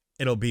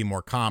it'll be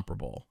more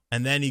comparable.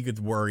 And then you could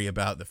worry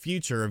about the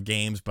future of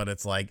games, but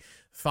it's like,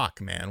 fuck,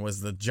 man,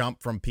 was the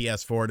jump from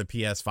PS4 to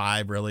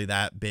PS5 really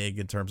that big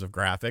in terms of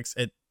graphics?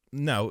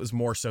 No, it was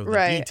more so the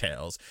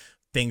details.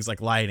 Things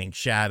like lighting,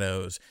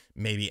 shadows,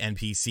 maybe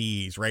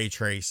NPCs, ray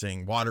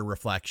tracing, water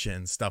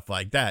reflection, stuff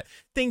like that.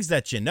 Things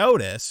that you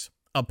notice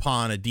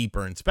upon a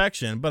deeper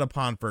inspection, but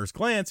upon first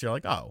glance, you're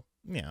like, oh,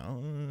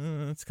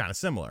 it's kind of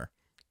similar.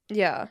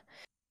 Yeah.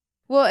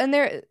 Well, and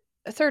there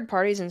third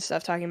parties and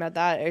stuff talking about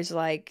that is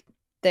like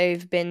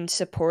they've been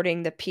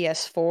supporting the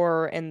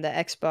PS4 and the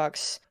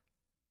Xbox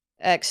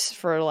X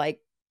for like,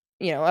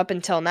 up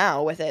until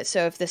now with it.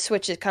 So if the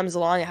Switch comes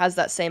along, it has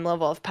that same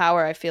level of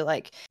power. I feel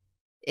like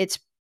it's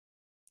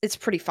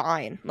pretty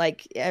fine.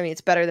 Like, I mean,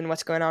 it's better than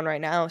what's going on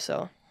right now.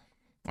 So,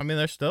 I mean,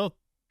 there's still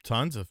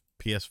tons of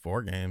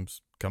PS4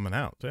 games coming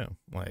out too.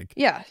 Like,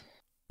 yeah,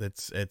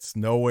 it's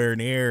nowhere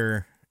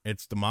near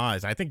its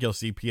demise. I think you'll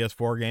see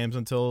PS4 games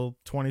until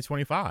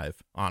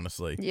 2025,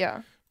 honestly.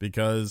 Yeah,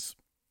 because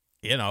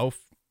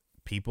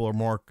people are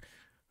more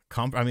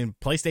I mean,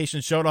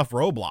 PlayStation showed off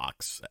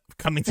Roblox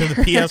coming to the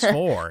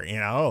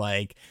PS4.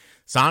 Like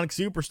Sonic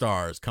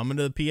Superstars coming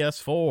to the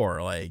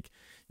PS4. Like,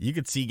 you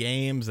could see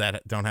games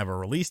that don't have a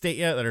release date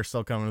yet that are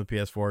still coming to the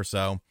PS4.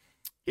 So,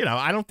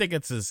 I don't think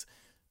it's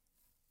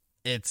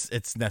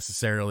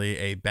necessarily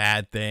a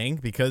bad thing,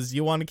 because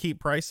you want to keep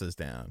prices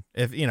down.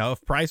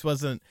 If price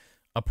wasn't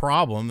a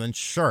problem, then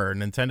sure,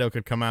 Nintendo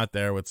could come out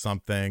there with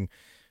something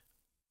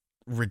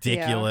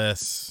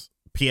ridiculous,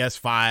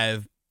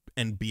 PS5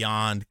 and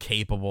beyond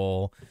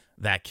capable,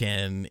 that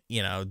can,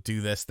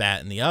 do this,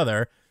 that, and the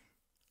other.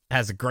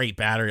 Has a great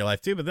battery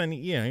life too, but then,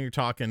 you're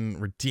talking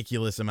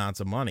ridiculous amounts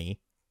of money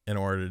in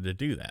order to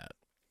do that.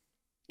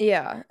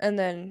 Yeah, and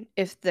then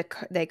if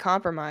they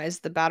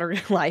compromise, the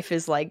battery life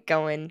is like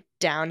going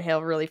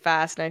downhill really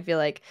fast, and I feel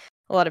like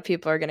a lot of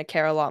people are going to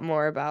care a lot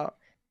more about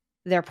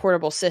their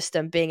portable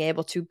system being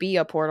able to be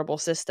a portable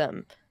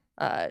system,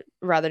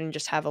 rather than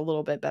just have a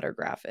little bit better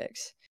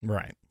graphics.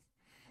 Right.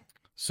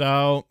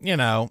 So,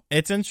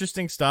 it's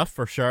interesting stuff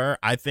for sure.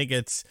 I think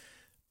it's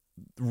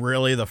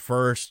really the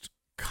first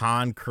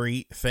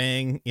concrete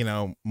thing,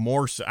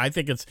 more so. I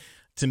think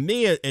to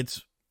me,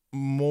 it's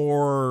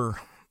more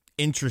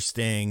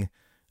interesting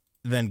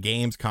than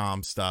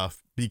Gamescom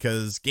stuff,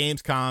 because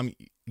Gamescom,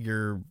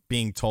 you're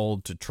being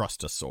told to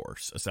trust a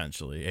source,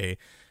 essentially.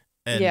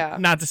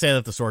 Not to say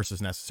that the source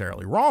is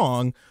necessarily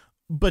wrong,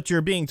 but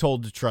you're being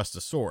told to trust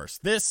a source.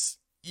 This,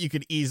 you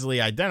could easily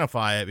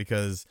identify it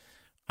because,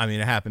 I mean,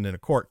 it happened in a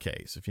court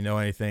case. If you know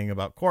anything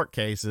about court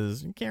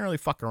cases, you can't really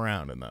fuck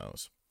around in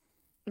those.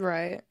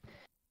 Right.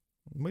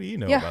 What do you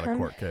know about a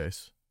court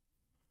case?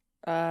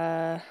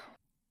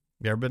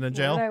 You ever been in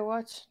jail? What did I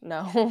watch?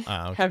 No.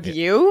 Okay. Have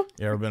you?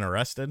 You ever been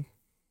arrested?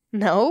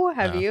 No.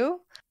 Have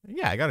you?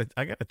 Yeah, I got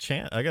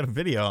a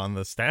video on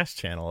the Stash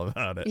channel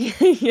about it.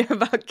 Yeah,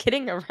 about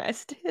getting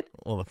arrested?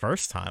 Well, the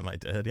first time I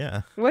did,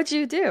 yeah. What'd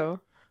you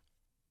do?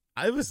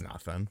 It was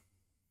nothing.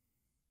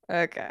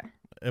 Okay.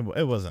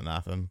 It wasn't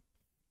nothing.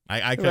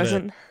 I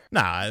couldn't.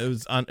 Nah, it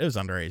was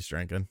underage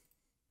drinking.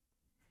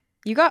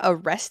 You got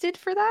arrested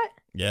for that?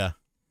 Yeah.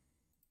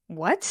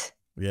 What?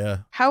 Yeah.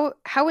 How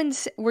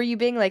were you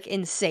being like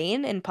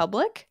insane in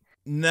public?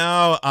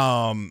 No,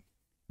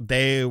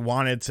 they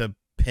wanted to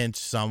pinch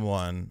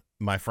someone.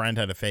 My friend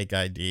had a fake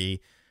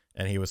ID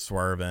and he was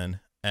swerving,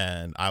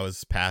 and I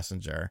was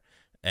passenger,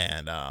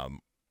 and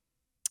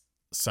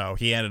so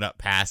he ended up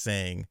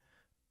passing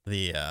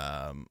the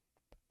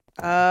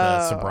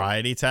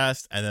sobriety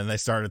test, and then they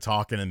started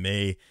talking to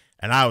me,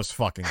 and I was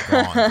fucking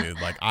gone,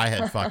 dude. Like, I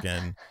had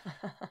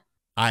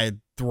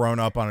thrown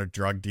up on a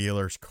drug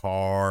dealer's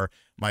car.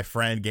 My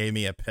friend gave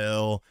me a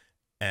pill,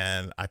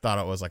 and I thought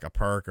it was like a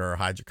perk or a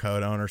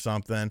hydrocodone or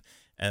something.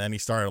 And then he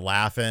started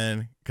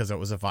laughing because it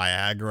was a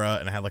Viagra,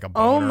 and I had like a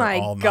boner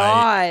all night.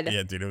 God.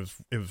 Yeah, dude,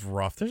 it was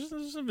rough.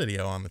 There's a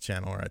video on the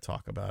channel where I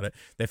talk about it.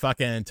 They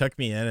fucking took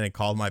me in and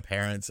called my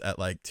parents at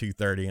like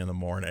 2:30 in the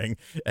morning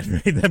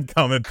and made them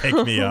come and pick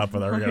me up,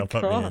 and they were gonna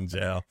put me in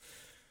jail.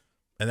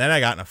 And then I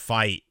got in a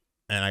fight,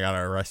 and I got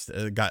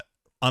arrested. Got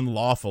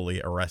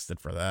unlawfully arrested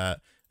for that.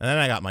 And then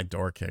I got my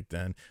door kicked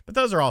in. But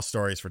those are all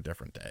stories for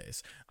different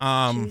days.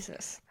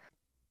 Jesus.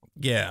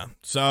 Yeah.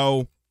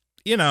 So,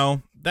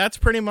 that's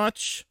pretty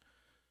much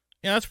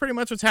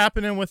what's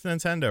happening with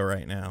Nintendo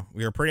right now.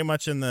 We are pretty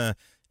much in the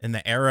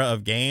era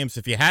of games.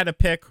 If you had to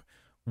pick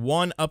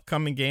one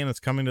upcoming game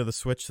that's coming to the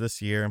Switch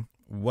this year,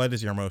 what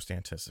is your most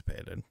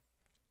anticipated?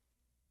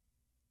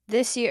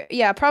 This year,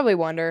 yeah, probably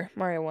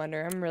Mario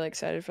Wonder. I'm really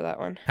excited for that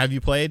one. Have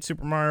you played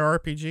Super Mario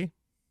RPG?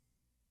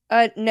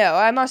 No,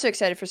 I'm also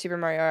excited for Super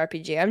Mario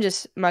RPG. I'm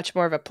just much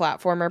more of a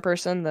platformer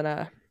person than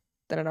an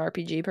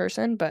RPG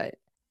person, but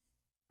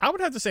I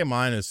would have to say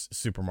mine is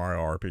Super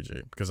Mario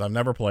RPG, because I've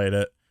never played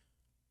it,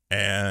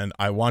 and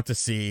I want to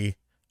see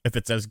if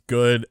it's as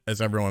good as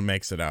everyone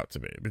makes it out to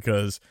be,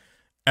 because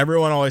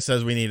everyone always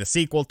says we need a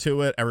sequel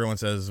to it. Everyone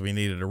says we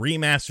needed a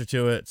remaster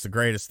to it. It's the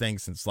greatest thing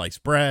since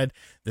sliced bread,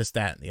 this,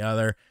 that, and the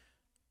other.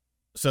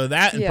 So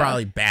that, and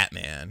probably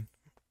Batman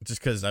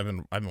just because I've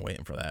been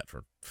waiting for that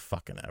for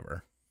fucking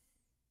ever.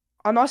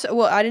 I'm also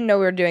well. I didn't know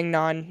we were doing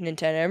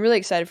non-Nintendo. I'm really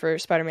excited for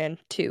Spider-Man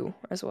 2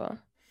 as well.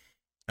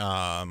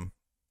 Um,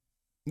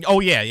 oh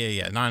yeah.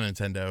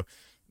 Non-Nintendo.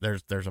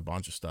 There's a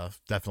bunch of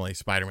stuff. Definitely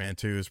Spider-Man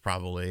 2 is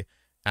probably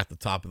at the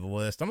top of the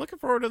list. I'm looking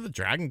forward to the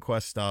Dragon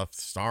Quest stuff,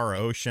 Star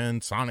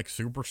Ocean, Sonic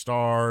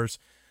Superstars.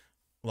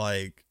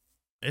 Like,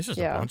 it's just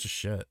a Yeah, bunch of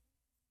shit.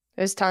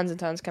 there's tons and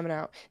tons coming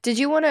out. Did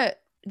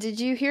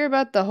you hear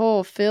about the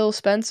whole Phil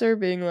Spencer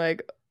being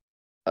like,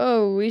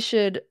 "Oh, we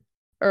should,"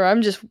 or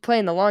I'm just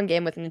playing the long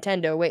game with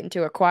Nintendo, waiting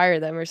to acquire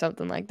them or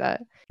something like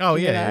that. Oh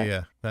Did you hear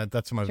yeah. that?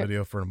 That's my Sure.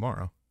 video for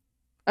tomorrow.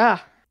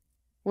 Ah,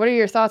 what are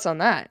your thoughts on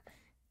that?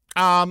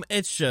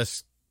 It's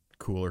just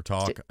cooler D-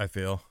 talk, I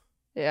feel.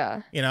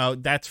 Yeah,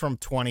 That's from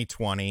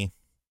 2020.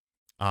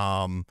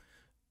 Um,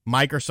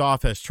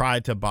 Microsoft has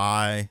tried to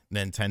buy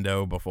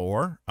Nintendo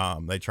before.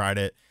 They tried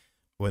it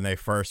when they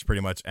first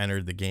pretty much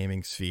entered the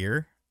gaming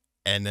sphere,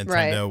 and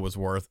right. Nintendo was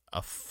worth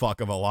a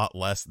fuck of a lot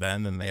less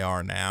then than they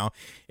are now.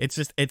 It's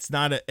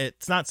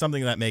not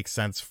something that makes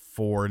sense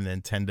for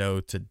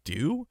Nintendo to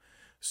do.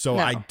 So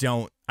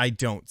No, I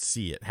don't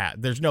see it.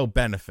 There's no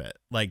benefit.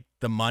 Like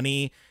the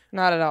money,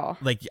 not at all.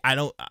 like I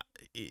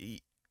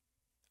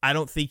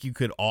don't think you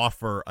could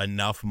offer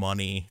enough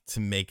money to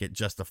make it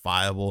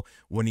justifiable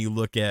when you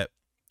look at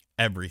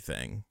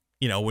everything.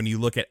 When you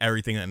look at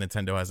everything that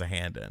Nintendo has a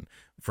hand in,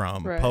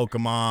 from Right.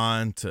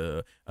 Pokemon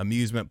to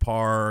amusement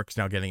parks,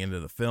 now getting into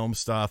the film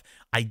stuff,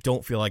 I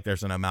don't feel like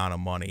there's an amount of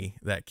money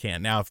that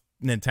can. Now, if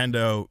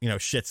Nintendo,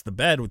 shits the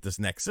bed with this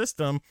next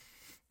system,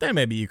 then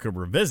maybe you could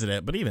revisit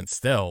it. But even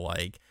still,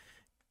 like,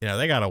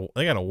 they got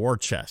a war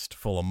chest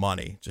full of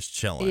money just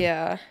chilling.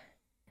 Yeah.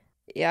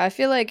 Yeah, I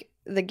feel like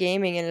the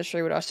gaming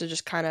industry would also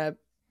just kind of,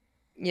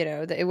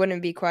 it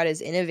wouldn't be quite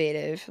as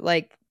innovative.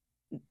 Like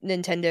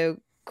Nintendo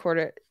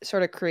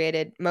sort of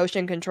created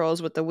motion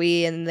controls with the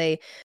Wii, and they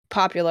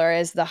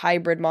popularized the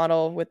hybrid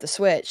model with the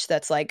Switch.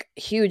 That's like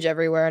huge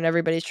everywhere, and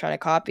everybody's trying to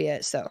copy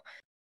it. So I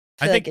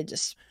I feel like think it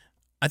just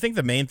I think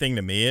the main thing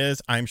to me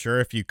is I'm sure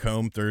if you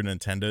comb through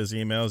Nintendo's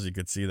emails, you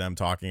could see them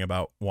talking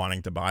about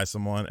wanting to buy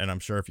someone. And I'm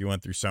sure if you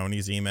went through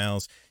Sony's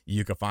emails,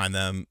 you could find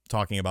them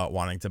talking about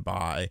wanting to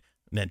buy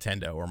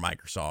Nintendo or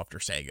Microsoft or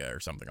Sega or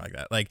something like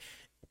that. Like,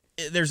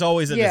 there's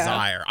always a yeah,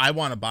 desire. I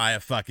want to buy a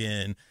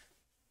fucking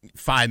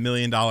 $5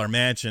 million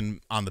mansion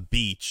on the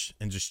beach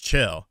and just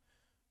chill.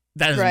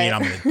 That doesn't mean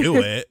right. I'm going to do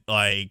it.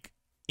 Like,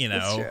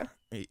 That's true.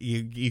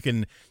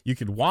 you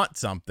could want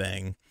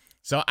something.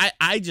 So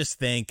I just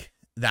think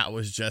that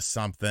was just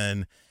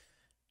something,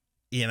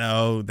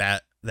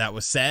 that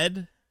was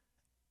said.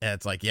 And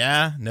it's like,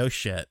 yeah, no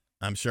shit.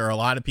 I'm sure a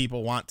lot of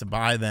people want to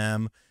buy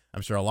them.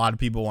 I'm sure a lot of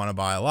people want to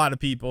buy a lot of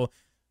people.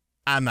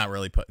 I'm not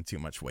really putting too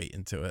much weight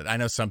into it. I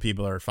know some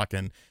people are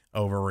fucking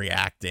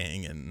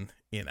overreacting and,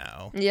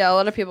 Yeah, a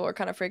lot of people were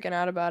kind of freaking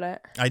out about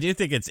it. I do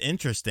think it's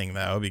interesting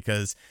though,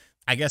 because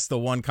I guess the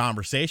one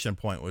conversation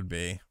point would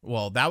be,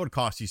 well, that would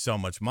cost you so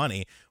much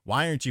money.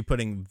 Why aren't you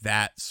putting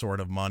that sort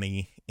of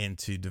money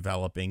into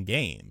developing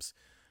games?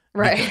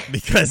 Right.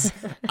 Because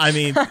I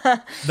mean,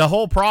 the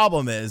whole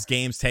problem is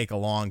games take a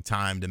long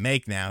time to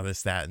make now,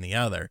 this, that, and the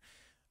other.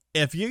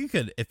 If you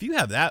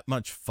have that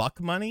much fuck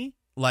money,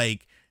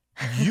 like,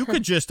 you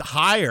could just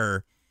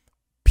hire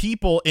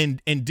people in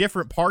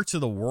different parts of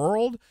the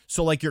world,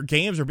 so like your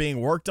games are being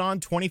worked on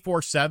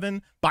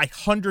 24/7 by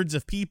hundreds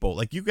of people.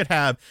 Like, you could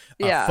have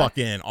a Yeah.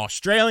 fucking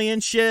Australian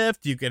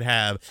shift, you could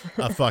have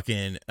a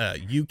fucking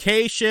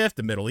UK shift,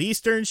 a Middle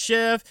Eastern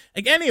shift,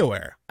 like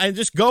anywhere, and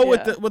just go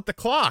with Yeah. the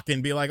clock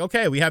and be like,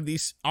 okay, we have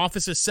these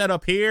offices set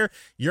up here,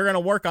 you're gonna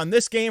work on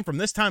this game from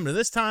this time to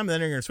this time, and then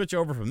you're gonna switch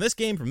over from this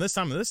game from this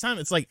time to this time.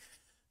 It's like,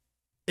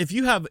 if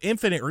you have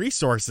infinite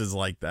resources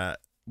like that,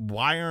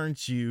 why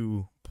aren't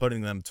you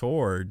putting them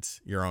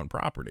towards your own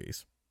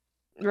properties?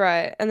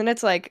 Right. And then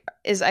it's like,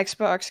 is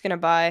Xbox going to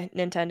buy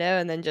Nintendo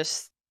and then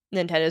just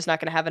Nintendo's not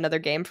going to have another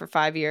game for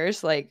 5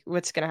 years? Like,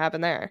 what's going to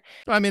happen there?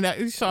 I mean,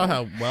 you saw Yeah.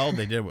 how well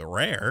they did with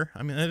Rare.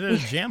 I mean, they did a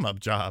jam up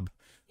job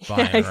Yeah,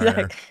 buying Rare.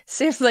 exactly.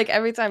 Seems like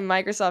every time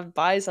Microsoft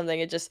buys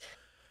something,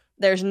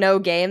 there's no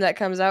game that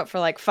comes out for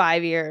like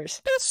 5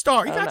 years. You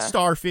I don't got know.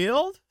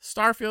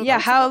 Starfield. Yeah,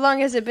 how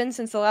long has it been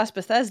since the last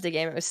Bethesda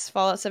game? It was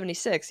Fallout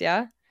 76,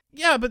 yeah?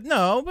 Yeah, but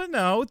no,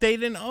 they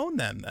didn't own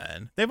them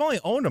then. They've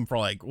only owned them for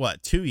like,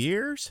 what, 2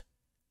 years?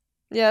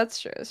 Yeah, that's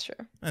true. That's true.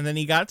 And then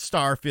you got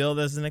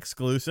Starfield as an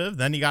exclusive.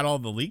 Then you got all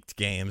the leaked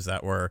games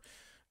that were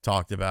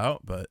talked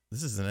about. But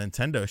this is a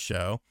Nintendo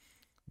show.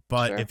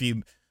 But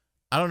Sure.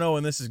 I don't know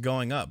when this is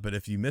going up, but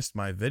if you missed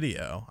my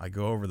video, I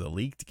go over the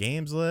leaked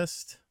games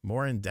list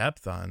more in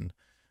depth on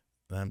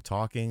them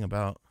talking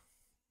about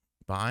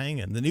buying,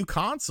 and the new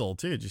console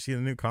too. Did you see the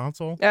new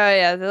console? Oh,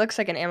 yeah, it looks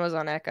like an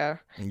Amazon Echo.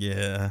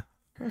 Yeah.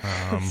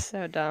 It's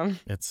so dumb.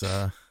 It's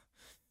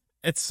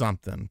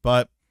something.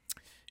 But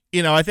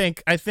I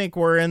think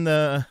we're in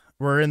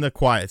the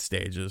quiet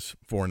stages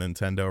for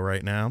Nintendo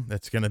right now.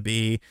 It's going to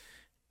be,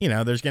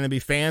 there's going to be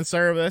fan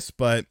service,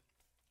 but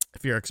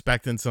if you're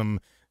expecting some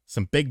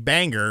big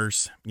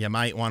bangers, you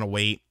might want to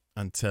wait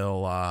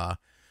until I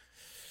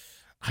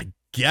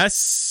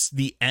guess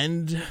the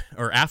end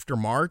or after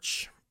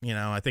March.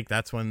 I think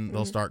that's when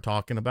they'll start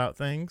talking about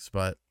things.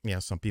 But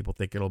some people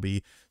think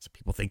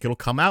it'll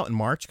come out in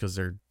March because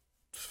they're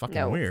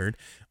fucking weird.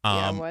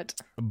 What?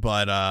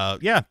 But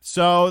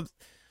so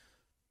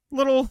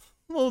little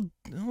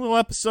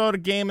episode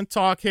of Game and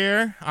Talk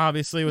here.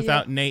 Obviously,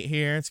 without Nate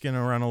here, it's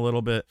gonna run a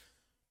little bit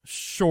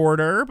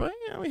shorter. But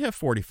we have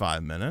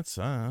 45 minutes.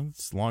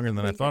 It's longer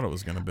than I thought it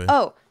was gonna be.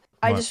 Oh,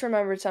 I just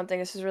remembered something.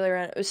 This is really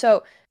random.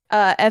 So,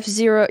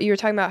 F-Zero, you were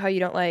talking about how you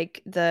don't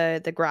like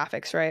the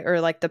graphics, right?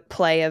 Or like the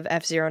play of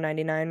F-Zero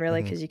 99,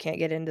 really, because you can't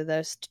get into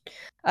this.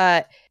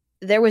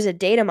 There was a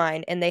data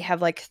mine, and they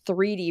have like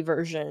 3D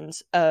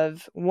versions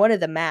of one of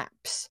the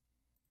maps.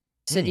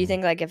 So do you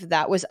think like if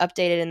that was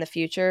updated in the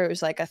future, it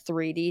was like a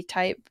 3D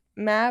type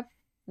map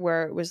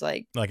where it was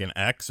like an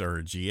X or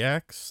a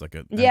GX?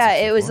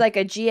 It was like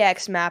a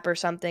GX map or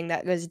something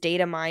that was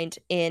data mined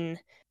in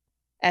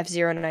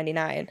F-Zero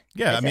 99.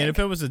 Yeah, I mean, if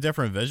it was a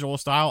different visual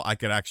style, I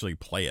could actually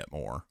play it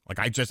more. Like,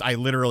 I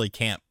literally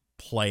can't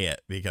play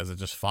it because it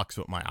just fucks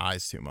with my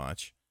eyes too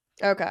much.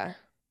 Okay.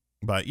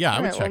 But yeah, I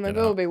would check it out. Maybe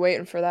we'll be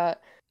waiting for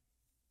that.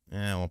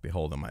 I won't be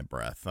holding my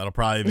breath. That'll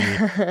probably be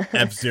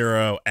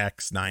F-Zero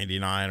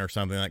X99 or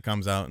something that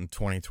comes out in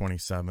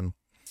 2027.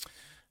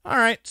 All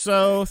right,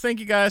 so thank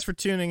you guys for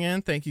tuning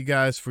in. Thank you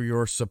guys for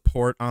your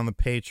support on the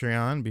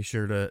Patreon. Be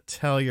sure to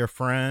tell your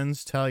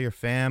friends, tell your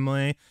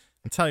family,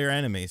 and tell your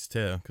enemies,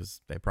 too,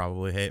 because they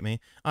probably hate me.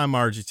 I'm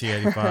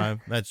RGT85.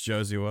 That's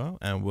Josie Woe,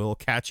 and we'll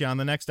catch you on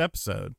the next episode.